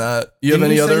other than that. You have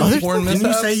any other porn Didn't you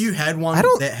mishaps? say you had one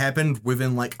that happened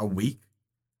within like a week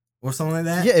or something like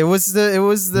that? Yeah, it was the. Yeah, it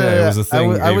was a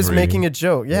thing, I was Avery. making a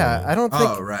joke. Yeah, I don't think.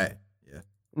 Oh right. Yeah.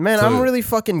 Man, So- I'm really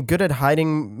fucking good at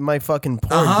hiding my fucking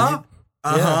porn.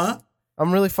 Dude.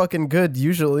 I'm really fucking good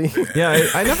usually. Yeah,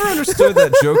 I never understood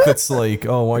that joke that's like,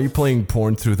 oh, why are you playing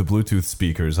porn through the Bluetooth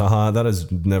speakers? Haha, that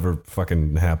has never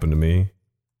fucking happened to me.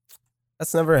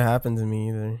 That's never happened to me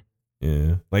either.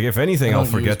 Yeah. Like, if anything, I I'll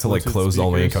don't forget use to, like, Bluetooth close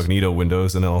all my speakers. incognito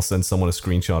windows, and then I'll send someone a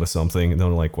screenshot of something, and then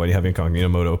I'm like, why do you have incognito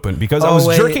mode open? Because I Oh, was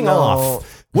wait, jerking no.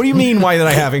 off. What do you mean, why did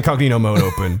I have incognito mode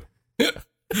open?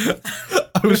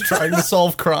 I was trying to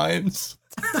solve crimes.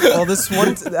 Well, this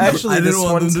one actually, I this didn't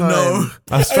want one them to time. know.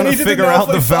 I was trying to needed to figure know out if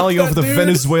I the fucked value of that the dude.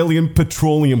 Venezuelan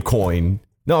petroleum coin.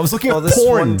 No, I was looking Well, at this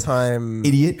porn. one time,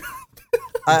 Idiot.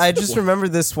 I just remember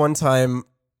this one time.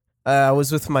 I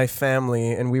was with my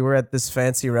family and we were at this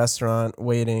fancy restaurant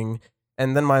waiting,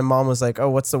 and then my mom was like, "Oh,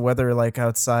 what's the weather like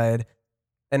outside?"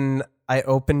 And I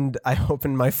opened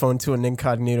my phone to an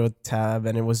incognito tab,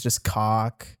 and it was just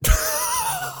cock.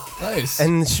 Nice.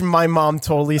 And my mom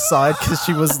totally saw it because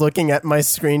she was looking at my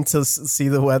screen to see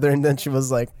the weather, and then she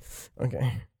was like,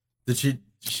 "Okay, Did she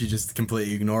just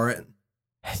completely ignore it?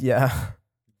 yeah."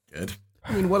 Good.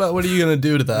 I mean, what are you gonna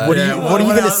do to that? What are you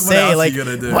gonna else- say? else Like, you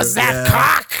gonna do? what's that Yeah.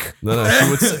 cock? No, she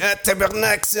would say,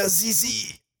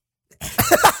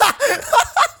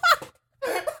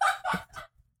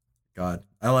 God,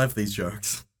 I love these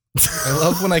jokes. I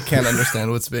love when I can't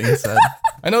understand what's being said.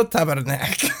 I know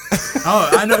tabernacle. Oh,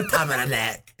 I know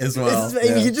tabernacle as well.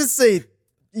 It's-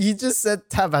 You just said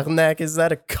tabarnak. Is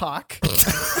that a cock?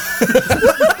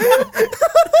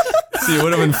 See, it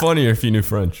would have been funnier if you knew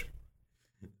French.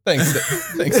 Thanks,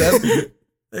 thanks, Ed.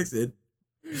 Thanks, dude.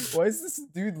 Why is this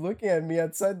dude looking at me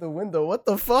outside the window? What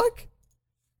the fuck?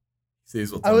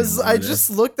 Sees what's I just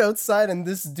looked outside and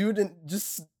this dude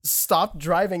just stopped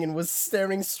driving and was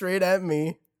staring straight at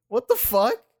me. What the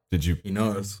fuck? Did you? He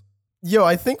knows. Yo,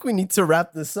 I think we need to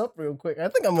wrap this up real quick. I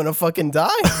think I'm gonna fucking die.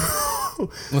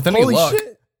 With any Holy luck.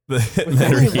 shit. The With hitmen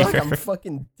any are luck, here. I'm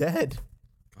fucking dead.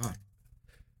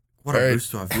 What a Alright.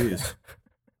 boost to our views.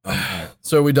 Alright,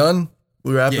 So are we done?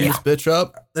 We wrapping Yeah. this bitch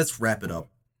up? let's wrap it up.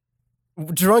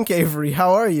 Drunk Avery,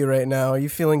 how are you right now? Are you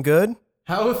feeling good?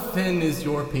 How thin is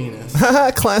your penis?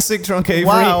 Classic drunk Avery.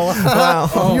 Wow. Wow.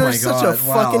 Oh You're my such God, a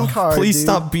wow. fucking card. Please dude.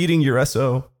 stop beating your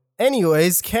SO.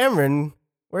 Anyways, Cameron,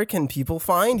 where can people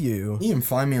find you? You can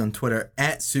find me on Twitter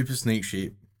at Super Sneak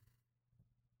Sheep.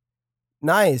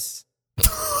 Nice.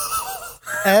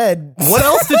 Ed. What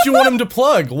else did you want him to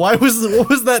plug? What was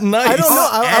that nice? I don't know.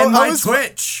 I and my was-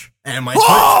 Twitch. And my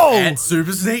Whoa! Twitch at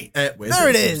Super Sneak. Where's There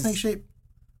it Super is. Sneak Sheep?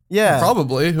 Yeah.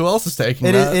 Probably. Who else is taking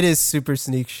It that? is super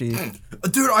sneak sheep.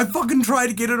 Dude, I fucking tried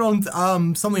to get it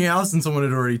on something else and someone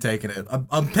had already taken it.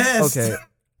 I'm pissed. Okay.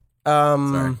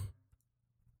 Sorry.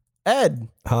 Ed.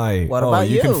 Hi. What about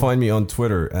you? can you? find me on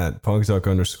Twitter at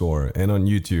punkduck_ and on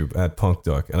YouTube at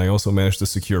punkduck. And I also managed to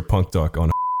secure punkduck on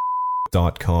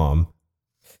 .com.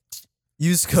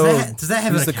 Use code. Does that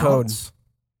have Use an the code. account?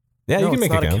 Yeah, No, you can it's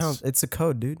make not accounts. It's a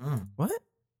code, dude. Oh. What?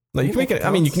 No, you can make it.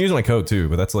 I mean, you can use my code too,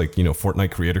 but that's like,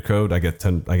 Fortnite creator code. I get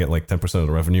like 10% of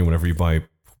the revenue whenever you buy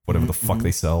whatever the fuck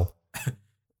they sell.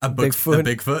 A Bigfoot.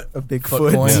 Bigfoot. A big Foot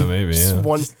foot. coin. Yeah, maybe. Just Yeah.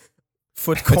 1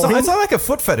 foot It's coin. not like a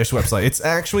foot fetish website. It's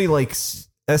actually like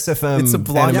SFM It's a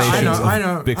blonde- Yeah, animations I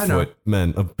of know. Bigfoot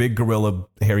men, of big gorilla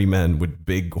hairy men with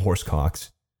big horse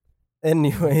cocks.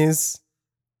 Anyways.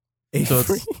 So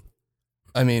Avery. it's-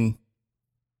 I mean,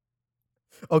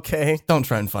 Okay. don't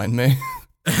try and find me.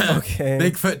 Okay.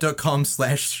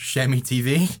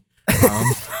 Bigfoot.com/ShammyTV.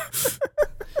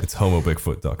 It's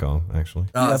homobigfoot.com, actually.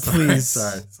 Yeah, sorry, please.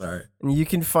 Sorry. And you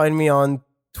can find me on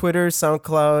Twitter,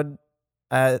 SoundCloud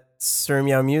at Sir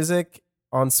Meow Music,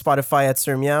 on Spotify at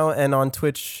Sir Meow, and on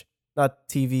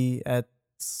Twitch.tv at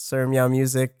Sir Meow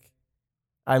Music.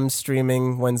 I'm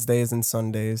streaming Wednesdays and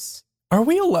Sundays. Are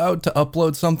we allowed to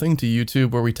upload something to YouTube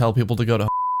where we tell people to go to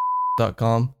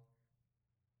 .com?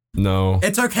 No.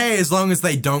 It's okay as long as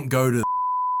they don't go to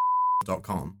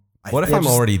 .com. What if Yeah, I'm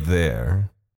just- already there?